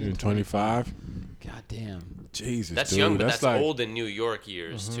 23 and 25? God damn. Jesus, that's dude. young, but that's like, old in New York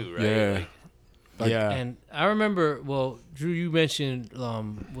years too, right? Yeah. And I remember, Drew, you mentioned,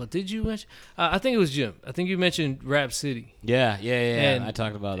 what did you mention? I think it was Jim. I think you mentioned Rap City. Yeah. And, I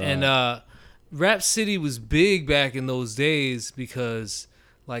talked about that. And Rap City was big back in those days because,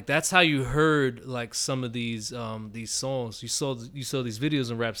 like, that's how you heard like some of these songs. You saw these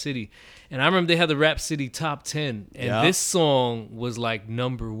videos in Rap City, and I remember they had the Rap City Top 10, and this song was like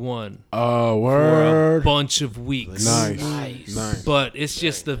number 1. Oh, word! For a bunch of weeks. Nice. But it's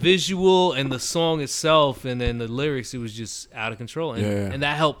just the visual and the song itself, and then the lyrics. It was just out of control, and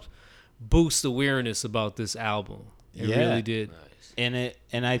that helped boost awareness about this album. It really did. Nice.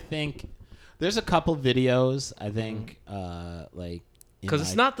 And I think there's a couple videos. I think like. Because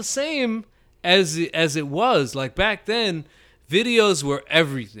it's not the same as it was. Like, back then, videos were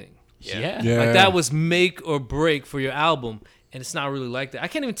everything. Yeah. Like, that was make or break for your album. And it's not really like that. I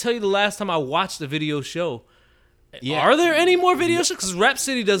can't even tell you the last time I watched a video show. Yeah. Are there any more video shows? Because Rap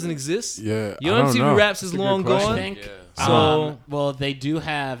City doesn't exist. Yeah. MTV Raps is long gone. I think, well, they do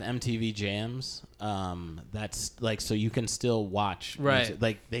have MTV Jams. That's like, so you can still watch. Right. Music.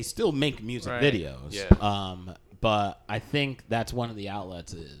 Like, they still make music videos. Yeah. But I think that's one of the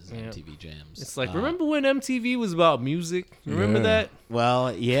outlets is MTV Jams. It's like, remember when MTV was about music? Remember that?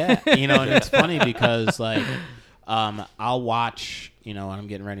 Well, yeah. And it's funny because, like, I'll watch, when I'm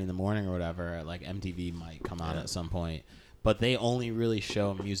getting ready in the morning or whatever, like, MTV might come on at some point. But they only really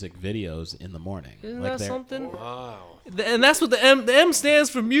show music videos in the morning. Isn't like that something? Wow. And that's what the M stands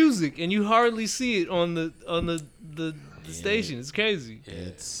for, music, and you hardly see it on the station. It's crazy.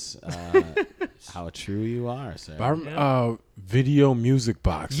 It's how true you are, sir. Video Music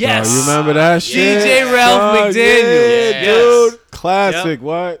Box. Yes. You remember that shit? DJ Ralph McDaniel. Yeah, dude. Classic. Yep.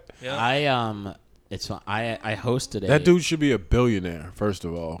 What? Yep. I hosted that dude should be a billionaire, first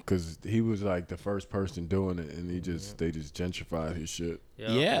of all, because he was like the first person doing it, and they just gentrified his shit. Yep.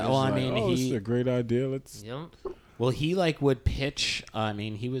 Yeah, well, I mean, this is a great idea. Let's. Yep. Well, he like would pitch. I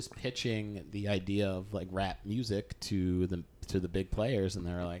mean, he was pitching the idea of like rap music to the big players, and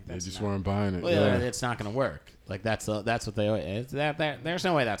they were like, they just weren't buying it. Well, it's not going to work. Like that's what they always. There's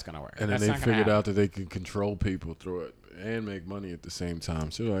no way that's going to work. And then they figured out that they could control people through it and make money at the same time.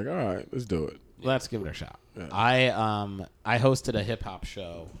 So they're like, all right, let's do it. Let's give it a shot. Yeah. I hosted a hip hop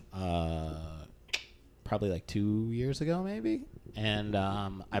show probably like 2 years ago, maybe, and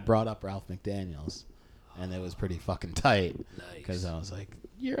I brought up Ralph McDaniels. And it was pretty fucking tight because I was like,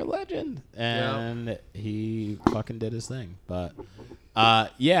 "You're a legend," and he fucking did his thing. But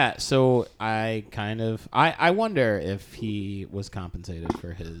so I kind of I wonder if he was compensated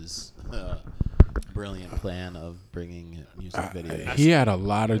for his brilliant plan of bringing music videos. He had a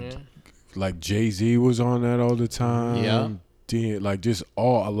lot of like Jay-Z was on that all the time. Yeah, like just a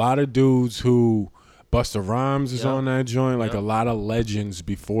lot of dudes who. Busta Rhymes is on that joint. Like a lot of legends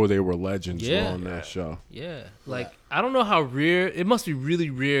before they were legends were on that show. Yeah. Like, I don't know how rare. It must be really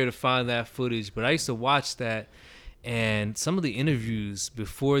rare to find that footage, but I used to watch that. And some of the interviews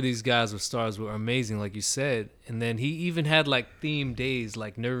before these guys were stars were amazing, like you said. And then he even had like theme days,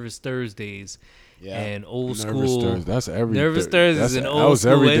 like Nervous Thursdays. Yeah. And old Nervous school. Thursday. That's every Nervous Thursdays and that old was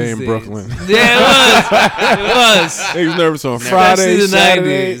school every day in Wednesdays. Brooklyn. Yeah, it was. He was nervous on Especially Friday, the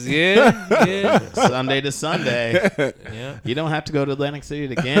Saturday. 90s. Yeah. Sunday to Sunday. Yeah. You don't have to go to Atlantic City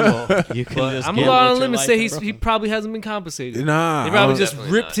to gamble. You can But just I'm gamble going on a with your limb and life say in he Brooklyn. probably hasn't been compensated. Nah, They probably I just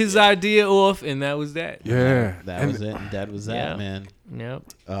Definitely ripped not, his yeah. idea off, and that was that. yeah. That And was it, and that was that, Yeah. man. Yep.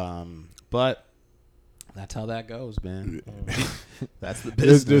 But that's how that goes, man. That's the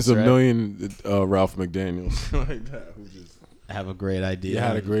business. there's a right? million Ralph McDaniels like that who just Have a great idea.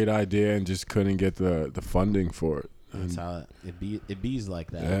 had a great idea and just couldn't get the funding for it. That's And, how it bees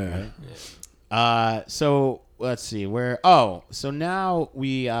like that, Yeah. right? So let's see so now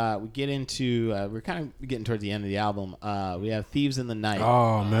we get into we're kind of getting towards the end of the album. We have Thieves in the Night,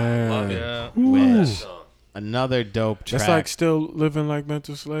 oh man, Love it. Yeah. with Song. another dope track. that's like Still Living Like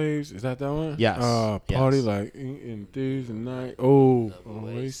Mental Slaves. Is that one? Yes. Party Yes. like in Thieves and Night. Oh, he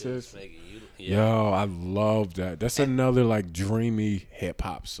Oasis, says. make it you- Yo, I love that. That's another like dreamy hip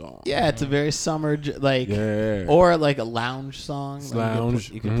hop song. Yeah, it's a very summer Yeah. or like a lounge song. Like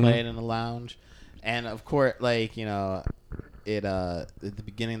Lounge, you can play it in a lounge, and of course, like it at the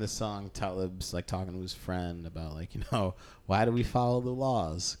beginning of the song, Talib's like talking to his friend about like why do we follow the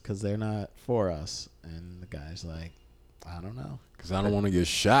laws? Because they're not for us, and the guy's like, I don't know. Because I don't want to get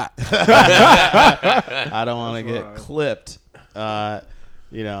shot. I don't want to get clipped. But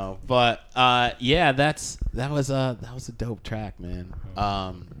yeah, that was a dope track, man.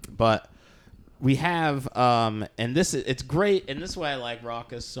 But we have and it's great, and this is why I like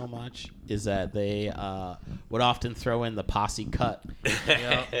Raucous so much is that they would often throw in the posse cut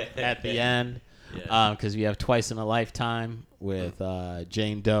at the end, because we have Twice in a Lifetime with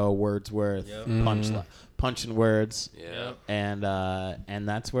Jane Doe, Wordsworth, punching words, and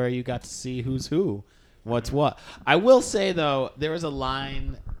that's where you got to see who's who. What's what? I will say though, there was a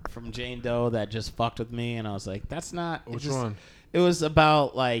line from Jane Doe that just fucked with me, and I was like, "That's not." Which one? It was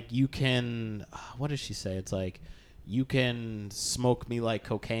about like you can. What does she say? It's like you can smoke me like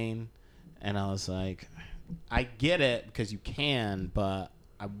cocaine, and I was like, I get it because you can, but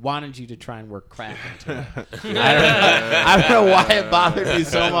I wanted you to try and work crack into it. I don't know why it bothered me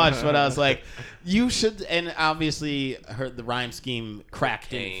so much, but I was like, you should. And obviously, the rhyme scheme crack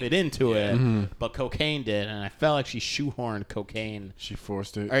didn't fit into it, but cocaine did, and I felt like she shoehorned cocaine. She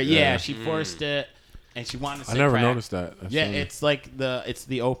forced it. Or she forced it, and she wanted to say I never crack. noticed that. That's Yeah, funny. it's like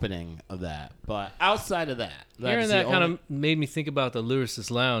the opening of that. But outside of that, Hearing that kind of made me think about the Lyricist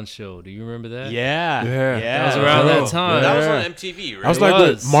Lounge show. Do you remember that? yeah. That was around that time. That was Yeah. on MTV, right? I was It like,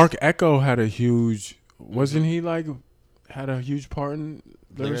 was. Mark Echo had a huge. Wasn't he like had a huge part in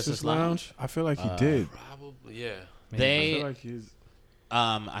Lyricist Lounge? I feel like he did. Probably, yeah. I They feel like he's.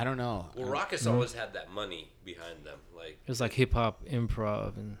 I don't know. Well, Raucous always had that money behind them. Like, It was like hip hop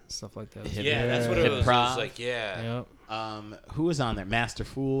improv and stuff like that. yeah, that's what it was. It Hip-prov. was like, yeah. Yep. Who was on there? Master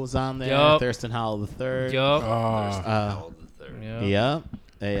Fool was on there. Yup. Thurston Howell III. Yup. Howell the Third. Yep.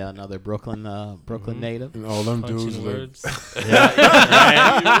 Yep. Another Brooklyn native. And all them dudes Punching live. words.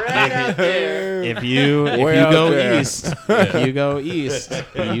 If you Way out go there. east, if you go east,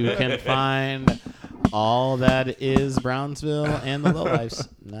 you can find all that is Brownsville and the Lowlifes.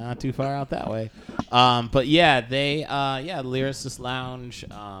 Not too far out that way. But yeah, Lyricist Lounge.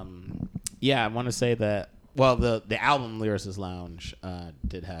 I want to say that. Well, the album Lyricist Lounge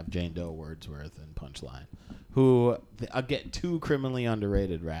did have Jane Doe, Wordsworth, and Punchline, who I'll get two criminally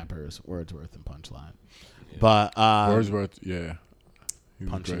underrated rappers, Wordsworth and Punchline. But Wordsworth, yeah. He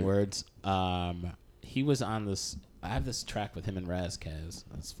was Punching great. Words. He was on this. I have this track with him and Razkaz.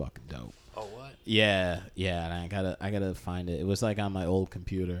 That's fucking dope. Oh, what? Yeah, and I gotta find it. It was like on my old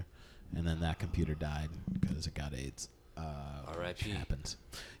computer, and then that computer died because it got AIDS. R.I.P. Which happens.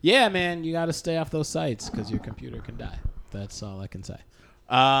 Yeah, man, you gotta stay off those sites because your computer can die. That's all I can say.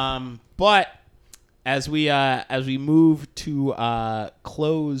 But as we move to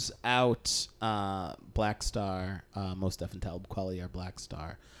close out Black Star, Mos Def and Talib Kweli are Black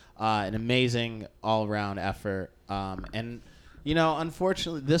Star. An amazing all-around effort. And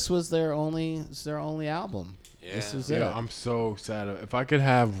unfortunately, this was their only album. Yeah. This was it. Yeah, I'm so sad. If I could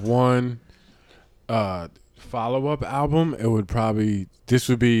have one follow-up album, this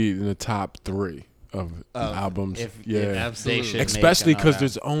would be in the top 3 of albums. If Absolutely. they should make Especially because another-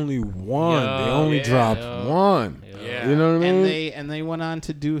 there's only one. Yeah, they only yeah, dropped yeah. one. Yeah. You know what I mean? and they went on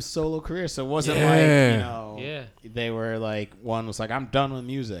to do solo careers, so it wasn't Yeah. Yeah. they were like one was like I'm done with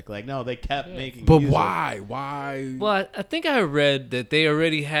music. Like no, they kept making. But music. why? Why? Well, I think I read that they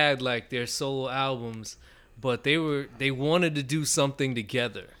already had like their solo albums, but they wanted to do something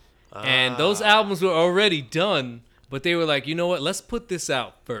together. And those albums were already done, but they were like, you know what? Let's put this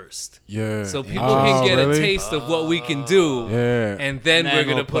out first. Yeah. So people can get a taste of what we can do. Yeah. And then we're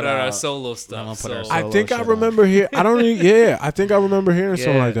going to put out our solo stuff. So I think I remember hearing. I think I remember hearing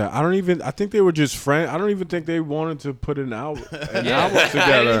something like that. I think they were just friends. I don't even think they wanted to put an album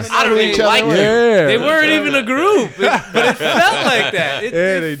together. I don't even like them. Yeah. they weren't even a group, but it felt like that.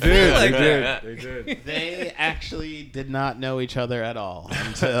 They did. like They did. They actually did not know each other at all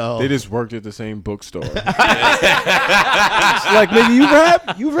until They just worked at the same bookstore. Like, nigga,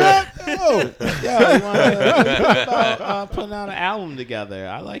 you rap? Oh. Yeah, we want to about putting out an album together.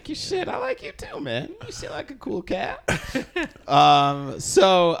 I like your shit. I like you too, man. You seem like a cool cat.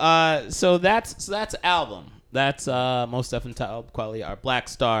 So that's album. That's Mos Def and Talib Kweli, our Black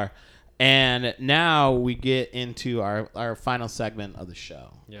Star. And now we get into our final segment of the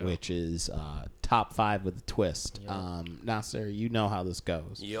show, which is top 5 with a twist. Nasser, you know how this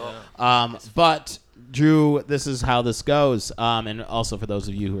goes. Yeah. But Drew, this is how this goes. And also for those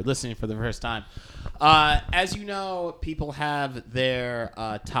of you who are listening for the first time, as you know, people have their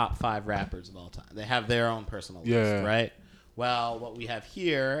top 5 rappers of all time. They have their own personal list, right? Well, what we have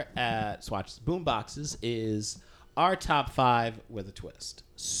here at Swatches Boomboxes is our top 5 with a twist.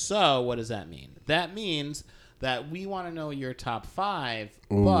 So what does that mean? That means that we want to know your top 5,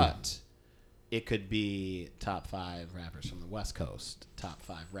 but it could be top 5 rappers from the West Coast, top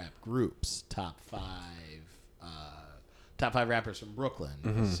 5 rap groups, top 5 rappers from Brooklyn.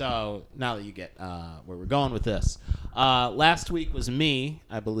 Mm-hmm. So now that you get where we're going with this, last week was me,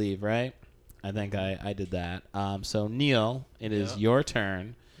 I believe, right? I think I did that. So Neil, it is your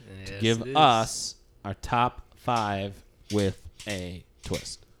turn to give us our top 5 with a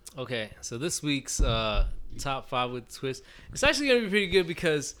twist. Okay, so this week's top 5 with twist. It's actually gonna be pretty good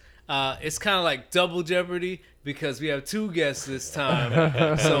because it's kind of like double Jeopardy because we have 2 guests this time.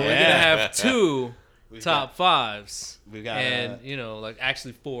 So we're gonna have 2 top 5s. We got and like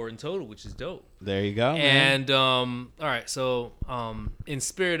actually 4 in total, which is dope. There you go. And all right, so in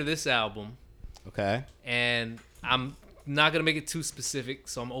spirit of this album, okay, and I'm not gonna make it too specific,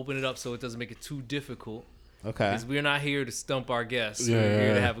 so I'm opening it up so it doesn't make it too difficult. Okay. Because we're not here to stump our guests. We're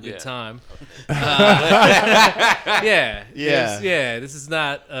here to have a good time. This is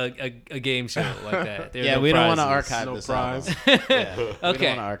not a game show like that. We don't want to archive no this. Prize. Okay. We don't want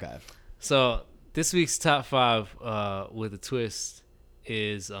to archive. So this week's top 5 with a twist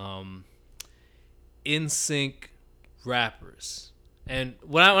is in sync rappers. And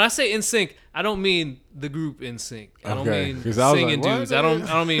when I say in sync, I don't mean the group in sync. I don't mean singing dudes. I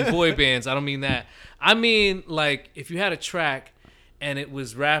don't mean boy bands. I don't mean that. I mean, like, if you had a track and it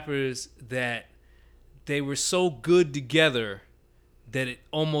was rappers that they were so good together that it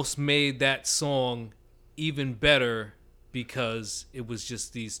almost made that song even better because it was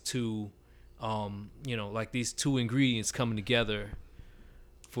just these 2, like these 2 ingredients coming together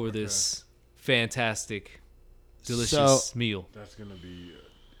for this fantastic, delicious meal. That's going to be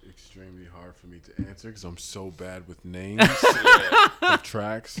extremely hard for me to answer because I'm so bad with names of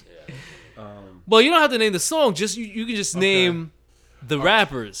tracks. Yeah. Well, you don't have to name the song. Just you can just name the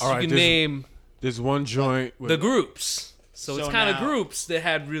rappers. All right, you can name there's one joint with the groups. So it's kind of now- groups that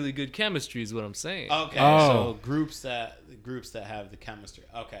had really good chemistry is what I'm saying. Okay. Oh. So groups that have the chemistry.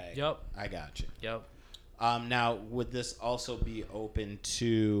 Okay. Yep. I got you. Yep. Now, would this also be open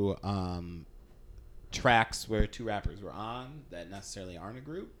to tracks where 2 rappers were on that necessarily aren't a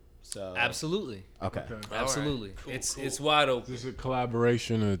group? So Absolutely. Okay. Absolutely. Right. Cool, It's wide open. This is a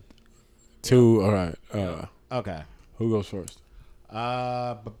collaboration of 2. All right. Okay. Who goes first?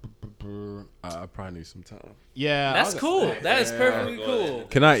 I I probably need some time. Yeah. That's cool. That is perfectly cool.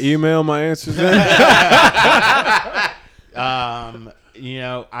 Can I email my answers in?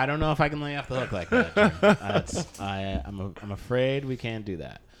 I don't know if I can lay off the hook like that. I'm afraid we can't do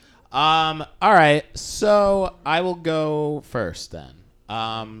that. All right, so I will go first then.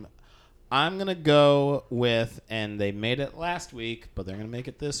 I'm gonna go with, and they made it last week, but they're gonna make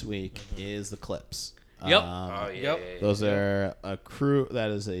it this week. Is the Clips? Yep. Those are a crew that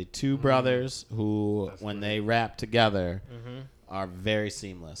is 2 brothers who, when they rap together, are very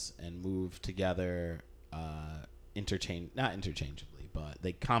seamless and move together, not interchangeably, but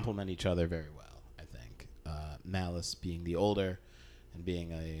they complement each other very well. I think Malice being the older and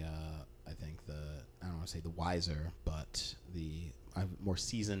being I don't want to say the wiser, but the more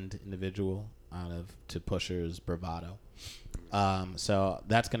seasoned individual to Pusher's bravado. So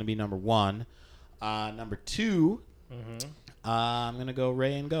that's going to be number 1. Number 2, I'm going to go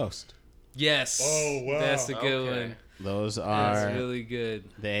Ray and Ghost. Yes. Oh, wow. That's a good one. Those are That's really good.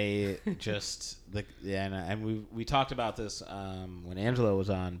 They just and we talked about this when Angelo was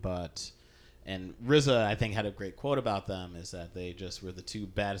on, and RZA I think had a great quote about them is that they just were the two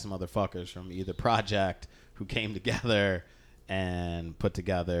baddest motherfuckers from either project who came together and put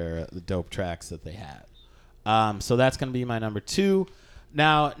together the dope tracks that they had. So that's gonna be my number 2.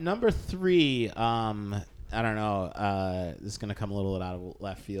 Now number 3, I don't know. This is gonna come a little out of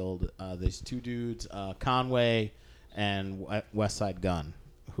left field. These two dudes, Conway and West Side Gun,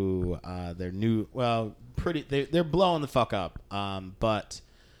 who they're new. Well, they're blowing the fuck up. But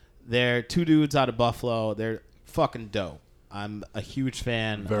they're two dudes out of Buffalo. They're fucking dope. I'm a huge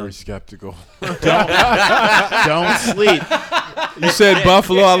fan. Very skeptical. Don't sleep. You said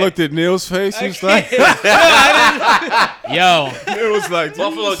Buffalo. I looked at Neil's face. He was like, Yo, it was like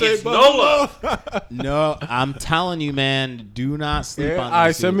Buffalo gets no love. no, I'm telling you, man, do not sleep on I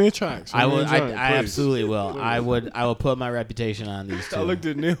these send dudes. me a track. I will. I absolutely will. I will put my reputation on these two. I looked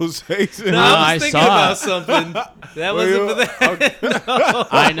at Neil's face. And No, No, I I was thinking saw about it. something. That wasn't for that.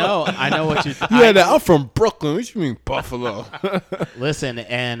 I know what you. yeah, I'm from Brooklyn. What you mean Buffalo? Listen,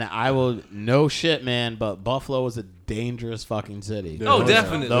 and I will no shit, man. But Buffalo is a dangerous fucking city. Oh,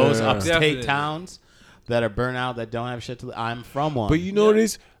 definitely. Those Yeah. upstate Definitely. towns that are burnt out that don't have shit to. I'm from one. But you know what it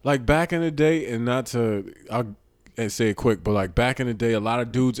is? Like back in the day, and not to I'll say it quick, but like back in the day, a lot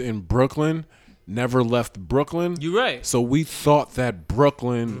of dudes in Brooklyn never left Brooklyn. You're right. So we thought that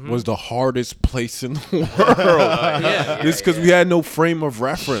Brooklyn was the hardest place in the world. Just because we had no frame of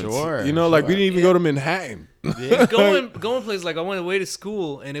reference. Sure, You know, like we sure. didn't even go to Manhattan. going places like I went away to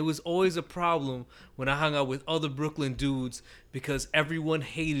school, and it was always a problem when I hung out with other Brooklyn dudes because everyone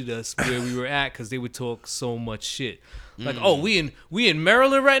hated us where we were at because they would talk so much shit. Like, oh, we in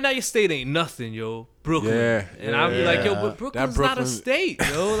Maryland right now. Your state ain't nothing, yo. Brooklyn. Yeah, And I'll be like, yo, yeah. but Brooklyn's That not a Brooklyn- state,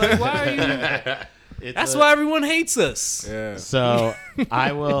 yo. Like, why are you? That's a- why everyone hates us. Yeah. So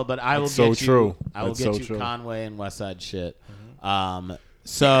I will That's get so you. true. I will That's get so you true. Conway and West Side shit.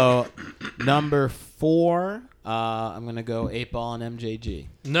 So number 4, I'm gonna go 8-Ball and MJG.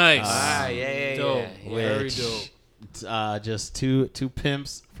 Nice. Yeah. Dope. Very Which, dope. Just two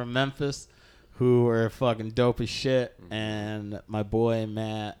pimps from Memphis who were fucking dope as shit, and my boy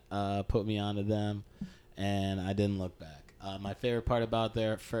Matt put me onto them, and I didn't look back. My favorite part about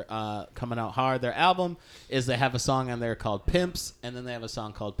their coming out hard, their album, is they have a song on there called Pimps, and then they have a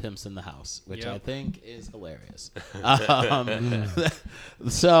song called Pimps in the House, which I think is hilarious.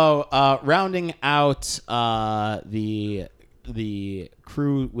 So rounding out the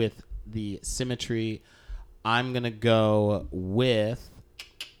crew with the symmetry, I'm gonna go with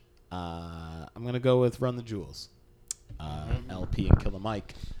Run the Jewels, LP and Killer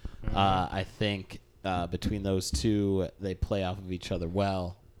Mike. I think between those two, they play off of each other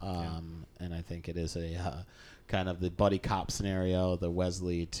well, and I think it is a kind of the buddy cop scenario, the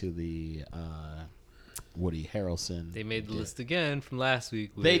Wesley to the Woody Harrelson. They made the list again from last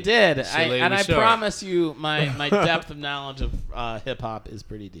week. They did, Chalet and I Richard. promise you, my depth of knowledge of hip hop is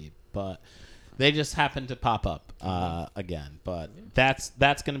pretty deep, but they just happened to pop up again. But that's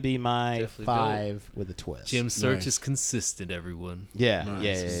going to be my Definitely 5 with a twist. Jim Search Nice. is consistent, everyone. Yeah, Nice.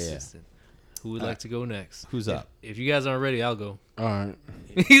 yeah. Consistent. Who would like to go next? Who's up? If you guys aren't ready, I'll go. All right.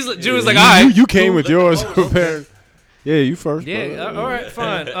 Jim was like, all right. You came with yours prepared. Yeah, you first. Yeah, brother. all right,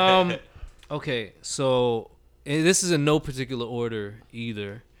 fine. Okay, so this is in no particular order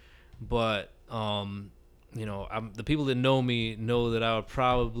either, but the people that know me know that I would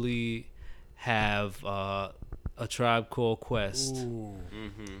probably have a Tribe Called Quest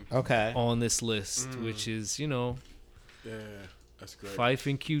Okay. on this list, which is Yeah, that's great. Phife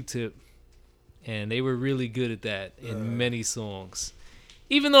and Q-Tip, and they were really good at that in many songs.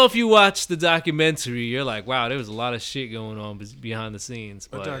 Even though if you watch the documentary, you're like, wow, there was a lot of shit going on behind the scenes.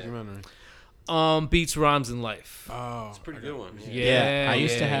 What But documentary? Beats, Rhymes, and Life. Oh, It's a pretty good one. Yeah, I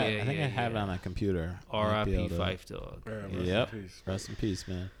used to have. yeah, I think yeah, I have it on my computer. Might be R.I.P. able to- Phife Dog. yeah, rest in Yep. peace. Rest in peace,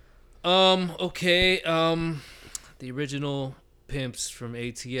 man. Okay. The original pimps from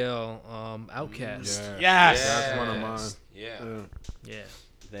ATL, Outkast. Yeah. Yes. That's one of mine. Yeah.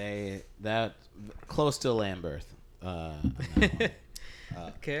 Yeah. That close to Lamberth.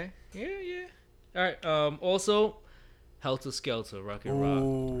 Okay. Yeah. All right. Also, Helter Skelter, Rock and Rock.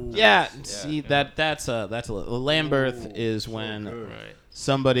 Ooh. Yeah. See that's a Lamberth is when Right.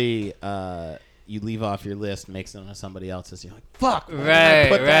 somebody you leave off your list makes it on somebody else's. You're like, fuck. why did I Right.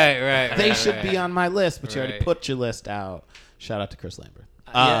 put that? Right. They should be on my list, but you already Right. put your list out. Shout out to Chris Lambert.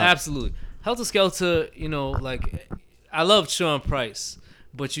 Yeah, absolutely. Helter Skelter, like, I love Sean Price,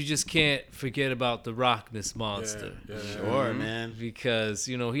 but you just can't forget about the Rockness Monster. Sure, man. Because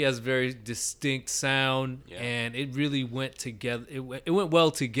he has very distinct sound, and it really went together. It went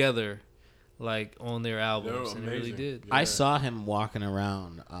well together, like on their albums, and it really did. I saw him walking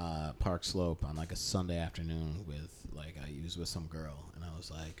around Park Slope on like a Sunday afternoon with he was with some girl, and I was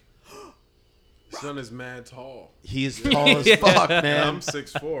like, Son is mad tall. he's tall as fuck, man. I'm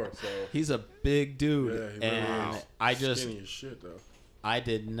 6'4", so He's a big dude, yeah, he really and is. I just Skinny as shit though. I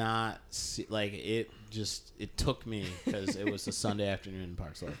did not see it took me because it was a Sunday afternoon in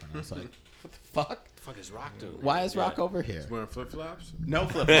Park Slope, and I was like, what the fuck? The fuck is Rock doing? Why is Rock over here? He's wearing flip flops. No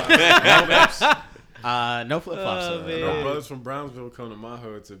flip flops. No flip flops. Oh, man. No brothers from Brownsville come to my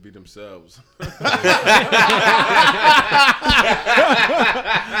hood to be themselves.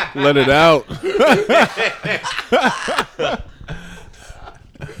 Let it out.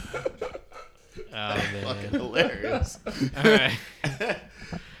 Oh man, Fucking hilarious. all right, all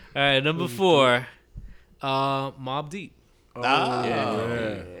right. Number 4, Mobb Deep.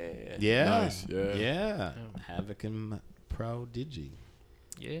 Yeah. Nice, yeah. Yeah. Havoc and Prodigy.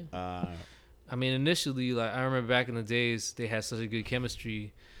 Yeah. Uh, I mean, initially, I remember back in the days, they had such a good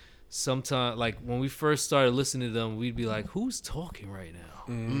chemistry. Sometimes, when we first started listening to them, we'd be like, "Who's talking right now?"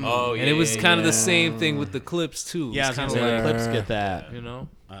 Oh, yeah. And it was kind of the same thing with the clips too. yeah, I was gonna say the clips get that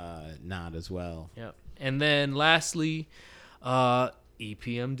nod as well. Yep. And then lastly,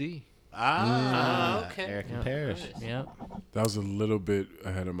 EPMD. Okay. Eric and Parrish. Yep. That was a little bit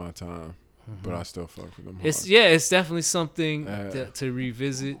ahead of my time, but I still fuck with them hard. It's definitely something to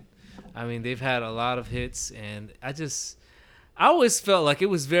revisit. I mean, they've had a lot of hits, and I always felt like it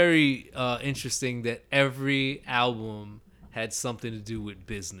was very interesting that every album had something to do with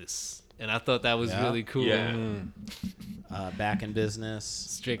business, and I thought that was really cool. Yeah. Back in business.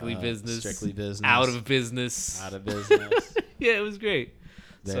 Strictly business. Strictly business. Out of business. Out of business. Yeah, it was great.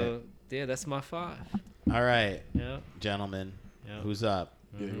 There. So yeah, that's my 5. All right, Yeah. gentlemen. Yeah. Who's up?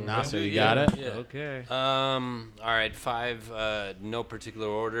 Yeah. Nasser, you got it? Yeah. Okay. All right, 5. No particular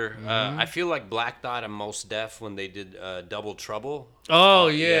order. I feel like Black Dot and Mos Def when they did Double Trouble. Oh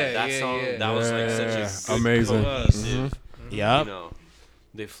yeah, that song. yeah. That was like such a good, Amazing. cohesive. Yep.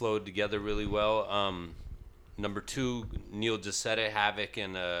 They flowed together really well. Number 2, Neil Giussetta, Havoc,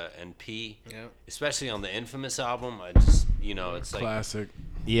 and P. Yeah. Especially on the Infamous album, I just it's like Classic.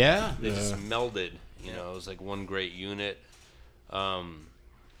 Yeah. they just melded. It was like one great unit.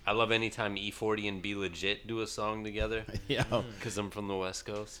 I love anytime E40 and Be Legit do a song together Yo. because I'm from the West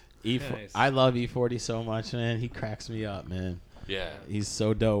Coast. Nice. I love E40 so much, man. He cracks me up, man. Yeah, He's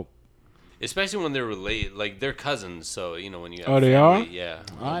so dope. especially when they're related, like they're cousins. So when you have Oh, they family, are? yeah,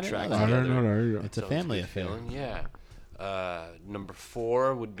 Oh, I didn't track know that. I don't together. know that. It's a So family good affair. feeling, yeah. Number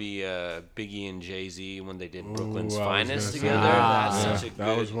 4 would be Biggie and Jay-Z when they did Brooklyn's Ooh, I was Finest gonna say together. that. That's Yeah, such a that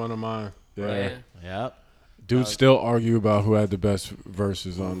good. was one of mine. Yeah. Yep. Dudes still argue about who had the best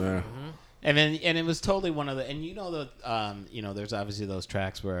verses on there. And it was totally one of the, and there's obviously those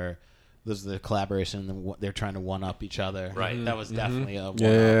tracks where there's the collaboration and they're trying to one up each other. Right. That was definitely a one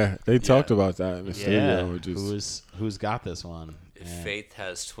Yeah, up. they talked about that in the Yeah. studio. It just Who's got this one? If Yeah. Faith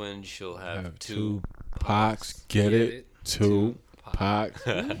has twins, she'll have have two. Pox, get it? Two Pox.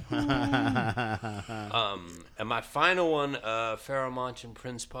 And my final one, Pharoah Monch and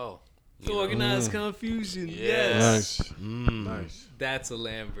Prince Poe. Organized confusion. Yeah. Yes. Nice. Nice. That's a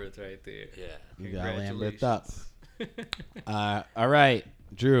Lambert right there. Yeah. You got Lambert Congratulations. up. All right,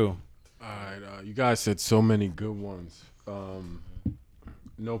 Drew. All right, you guys said so many good ones.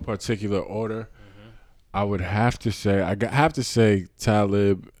 No particular order. I would have to say,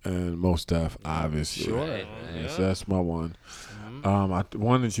 Talib and Mos Def, obviously. Sure. Yes, that's my one.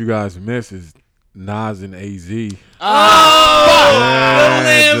 One that you guys miss is Nas and AZ.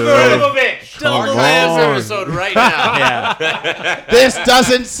 Double Lambs episode right now. Yeah. This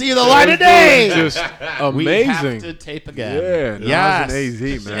doesn't see the light of day. Just We amazing. have to tape again. Yeah, Nas Yes. and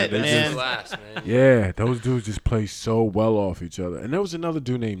AZ, man. Shit, They man. just- Last, man. yeah, those dudes just play so well off each other. And there was another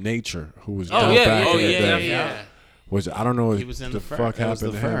dude named Nature who was down back in the day. yeah. Which I don't know He what was in the the Firm. fuck It was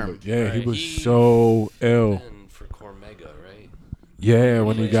happened the to him. Firm. But yeah, he Right. was He- so ill. And for Cormega, right? Yeah,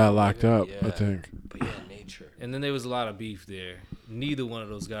 when he got locked up, I Yeah. think. But yeah, Nature. And then there was a lot of beef there. Neither one of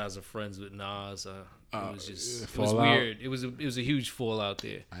those guys are friends with Nas. It was just it was fallout. weird. It was a huge fallout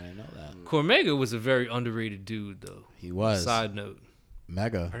there. I didn't know that. Cormega was a very underrated dude, though. He was. Side note.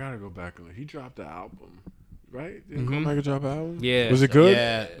 Mega. I gotta go back and look. He dropped the album, right? Didn't Cormega drop an album? Yeah. Was it good?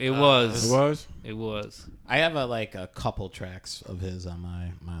 Yeah. It was. It was? It was. I have a couple tracks of his on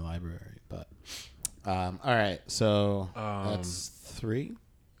my library, but all right. So that's 3.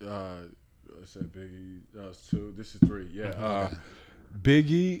 I said Biggie. That was 2. This is 3. Yeah.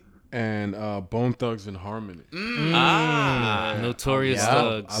 Biggie and Bone Thugs and Harmony. Notorious Yeah.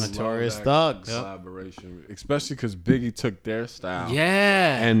 Thugs. I love Notorious that Thugs. collaboration, especially because Biggie took their style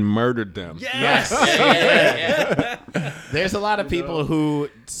Yeah. and murdered them. Yes. There's a lot of people who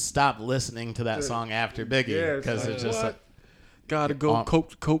stop listening to that song after Biggie because it's just what? Gotta go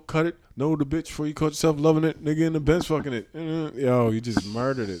coke cut it. Know the bitch before you caught yourself loving it. Nigga in the bench fucking it. Yo, you just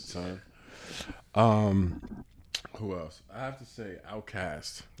murdered it, son. Who else? I have to say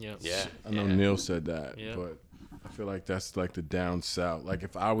Outkast. Yep. Yeah. I know Neil said that, Yeah. but I feel like that's like the down south. Like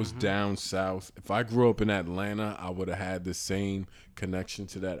if I was down south, if I grew up in Atlanta, I would have had the same connection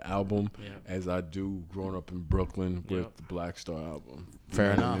to that album as I do growing up in Brooklyn with the Black Star album.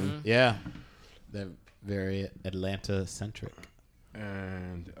 fair You know what I enough. mean? Yeah, they're very Atlanta centric.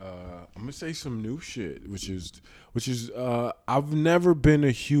 And I'm gonna say some new shit, which is I've never been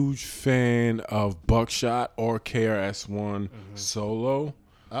a huge fan of Buckshot or KRS-One solo.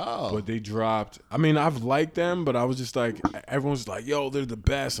 Oh, But they dropped. I mean, I've liked them, but I was just like, everyone's like, "Yo, they're the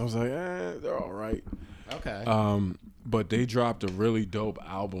best." I was like, they're all right. okay. But they dropped a really dope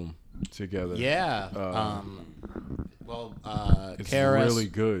album together. Yeah. It's KRS, really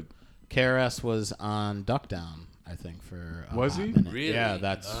good. KRS was on Duck Down, I think, for a Was hot he? minute. Really? Yeah,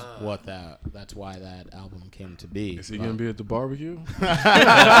 that's why that album came to be. Is he gonna be at the barbecue?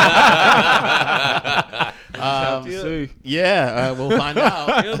 See. Yeah, we'll find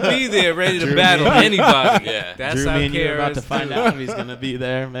out. He'll be there ready to Drew battle Meany. anybody. Yeah. That's Drew how Meany, you're about to KRS find do. out if he's gonna be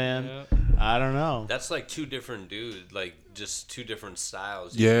there, man. Yeah. I don't know. That's like two different dudes, like just two different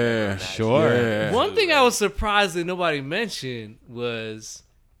styles. Yeah, sure. Yeah. One thing I was surprised that nobody mentioned was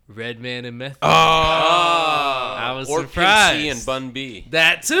Redman and Method. I was or surprised. Pimp C and Bun B.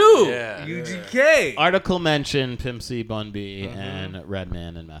 That too. Yeah. UGK. Article mentioned Pimp C, Bun B, and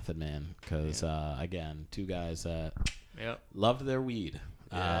Redman and Method Man because again, two guys that Yep. loved their weed.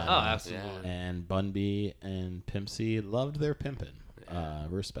 Oh, absolutely. And Bun B and Pimp C loved their pimpin',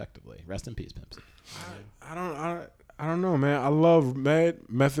 respectively. Rest in peace, Pimp C. I don't know, man. I love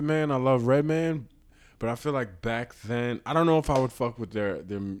Method Man. I love Redman. But I feel like back then, I don't know if I would fuck with their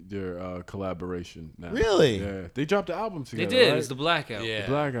collaboration now. Really? Yeah. They dropped the album They together. did. Right? It was the Blackout. Yeah. The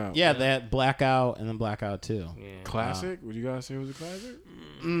Blackout. Yeah, that Blackout and then Blackout 2. Yeah. Classic? Would you guys say it was a classic?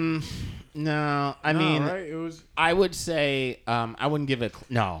 No, I No, mean, right? It was. I would say I wouldn't give it.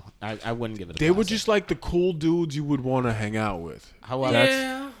 No, I wouldn't give it. They were just like the cool dudes you would want to hang out with.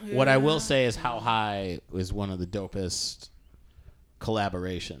 However, what I will say is How High was one of the dopest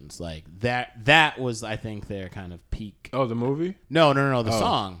collaborations. Like that was, I think, their kind of peak. Oh, the movie? No, the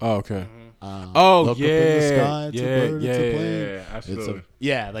song. Oh, okay. Look up in the sky, it's a yeah, bird, it's a plane. yeah, absolutely.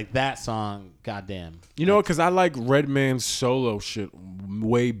 Yeah, like that song. Goddamn. You know, because I like Redman's solo shit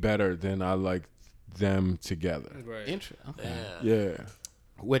way better than I like them together. Right. Okay. Yeah.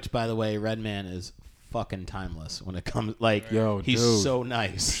 Which, by the way, Redman is fucking timeless when it comes. Like, Yo, he's dude. so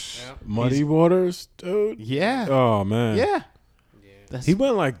nice. Muddy Waters, dude. Yeah. Oh man. Yeah. That's, He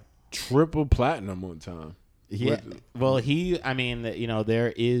went like triple platinum one time. yeah. Well, I mean,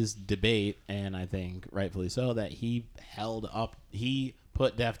 there is debate, and I think rightfully so, that he held up. He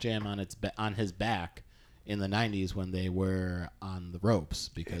put Def Jam on his back in the 90s when they were on the ropes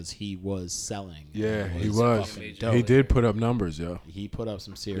because he was selling. Yeah, and he was. fucking He dope. did put up numbers, yo. He put up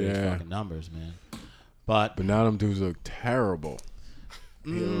some serious Yeah. fucking numbers, man. But Now them dudes look terrible.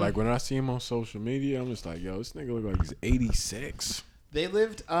 Yeah, like when I see him on social media, I'm just like, yo, this nigga look like he's 86. they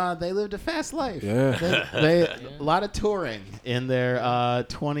lived a fast life. Yeah. They a lot of touring in their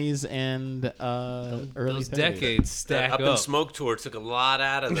 20s and early Those 30s. decades That stack Up up. in Smoke tour took a lot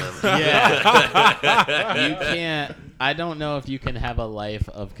out of them. Yeah. You can't. I don't know if you can have a life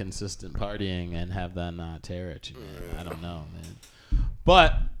of consistent partying and have that not tear at you, man. I don't know, man.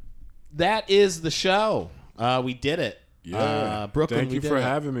 But that is the show. We did it. Yeah. Brooklyn. Thank we you did for it.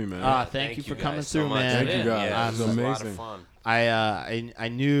 having me, man. Thank you for guys coming so through, much. man. Thank you, guys. Yeah, It was a lot of amazing. fun. I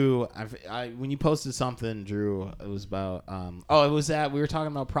knew when you posted something, Drew. It was about it was that we were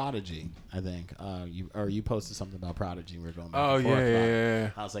talking about Prodigy. I think you posted something about Prodigy. We were going back Oh, and forth yeah, about it. yeah, yeah.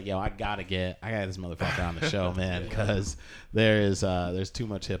 I was like, yo, I got this motherfucker on the show, man, because there's too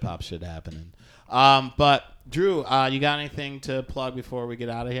much hip hop shit happening. But Drew, you got anything to plug before we get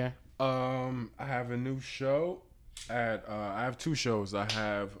out of here? I have a new show I have two shows. I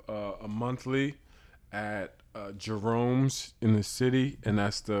have a monthly at Jerome's in the city, and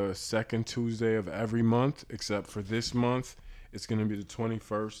that's the second Tuesday of every month, except for this month. It's going to be the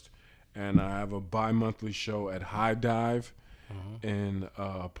 21st. And I have a bi-monthly show at High Dive in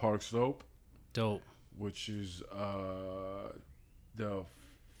Park Slope, Dope. which is the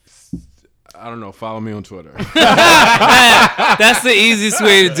I don't know. Follow me on Twitter. That's the easiest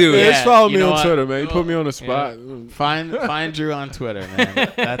way to do it. Just follow you me know on what? Twitter, man. You put me on the spot. Find Drew on Twitter,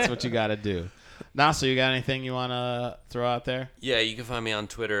 man. That's what you got to do. Nasser, you got anything you want to throw out there? Yeah, you can find me on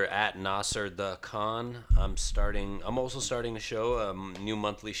Twitter at Nasser the Khan. I'm also starting a show, new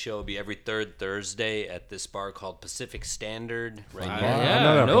monthly show. It'll be every third Thursday at this bar called Pacific Standard. Right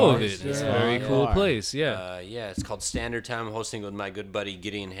I I know of it. It's a Yeah. very cool Yeah. place. Yeah. Yeah, it's called Standard Time. I'm hosting with my good buddy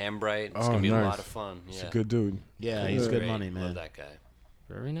Gideon Hambright. It's Oh, gonna be a nice. lot of fun. He's Yeah, a good dude. Yeah, he's good Great. money, Love man. that guy.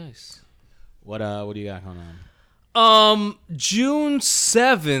 Very nice. What do you got going on? June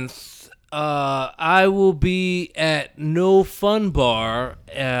 7th, I will be at No Fun Bar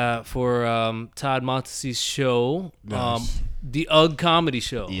for Todd Montesi's show, Nice. the UGG Comedy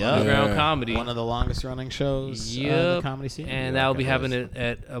Show, Yeah. Underground Yeah. Comedy. One of the longest running shows in the Yep. comedy scene. And Yeah, I'll be okay. having it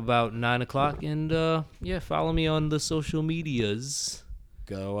at about 9 o'clock. And follow me on the social medias.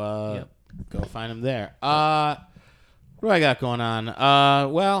 Go find him there. What do I got going on?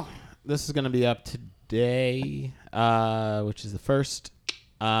 Well, this is going to be up today, which is the 1st.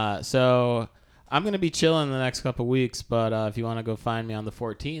 So I'm going to be chilling the next couple weeks, but if you want to go find me on the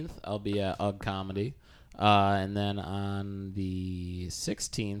 14th, I'll be at UGG Comedy. And then on the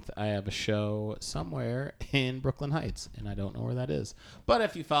 16th, I have a show somewhere in Brooklyn Heights, and I don't know where that is. But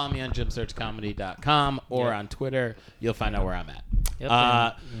if you follow me on jimsearchcomedy.com or Yep. on Twitter, you'll find out where I'm at.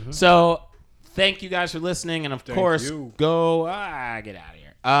 Yep, So thank you guys for listening, and of course, you. go get out of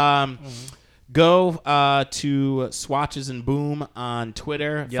here. Go to Swatches and Boom on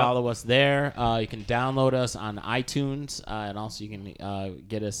Twitter. Yep. Follow us there. You can download us on iTunes, and also you can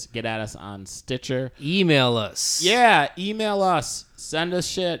get at us on Stitcher. Email us. Yeah, email us. Send us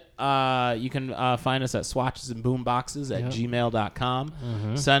shit. You can find us at swatchesandboomboxes@gmail.com.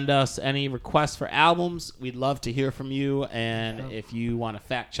 Send us any requests for albums. We'd love to hear from you. And if you want to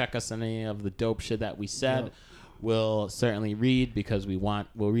fact check us on any of the dope shit that we said, we'll certainly read because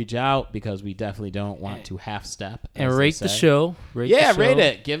we'll reach out because we definitely don't want to half step. And as they rate the say. show. Rate Yeah, the show. rate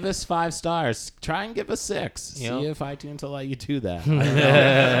it. Give us 5 stars. Try and give us 6. Yep. See if iTunes will let you do that.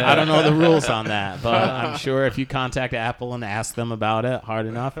 I don't know the rules on that, but I'm sure if you contact Apple and ask them about it hard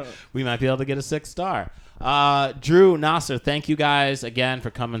enough, we might be able to get a 6 star. Drew, Nasser, thank you guys again for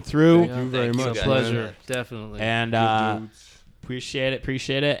coming through. Thank you very Thank you, much. guys. Pleasure. Definitely. And Good dudes. appreciate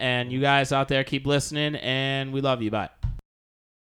it. And you guys out there, keep listening, and we love you. Bye.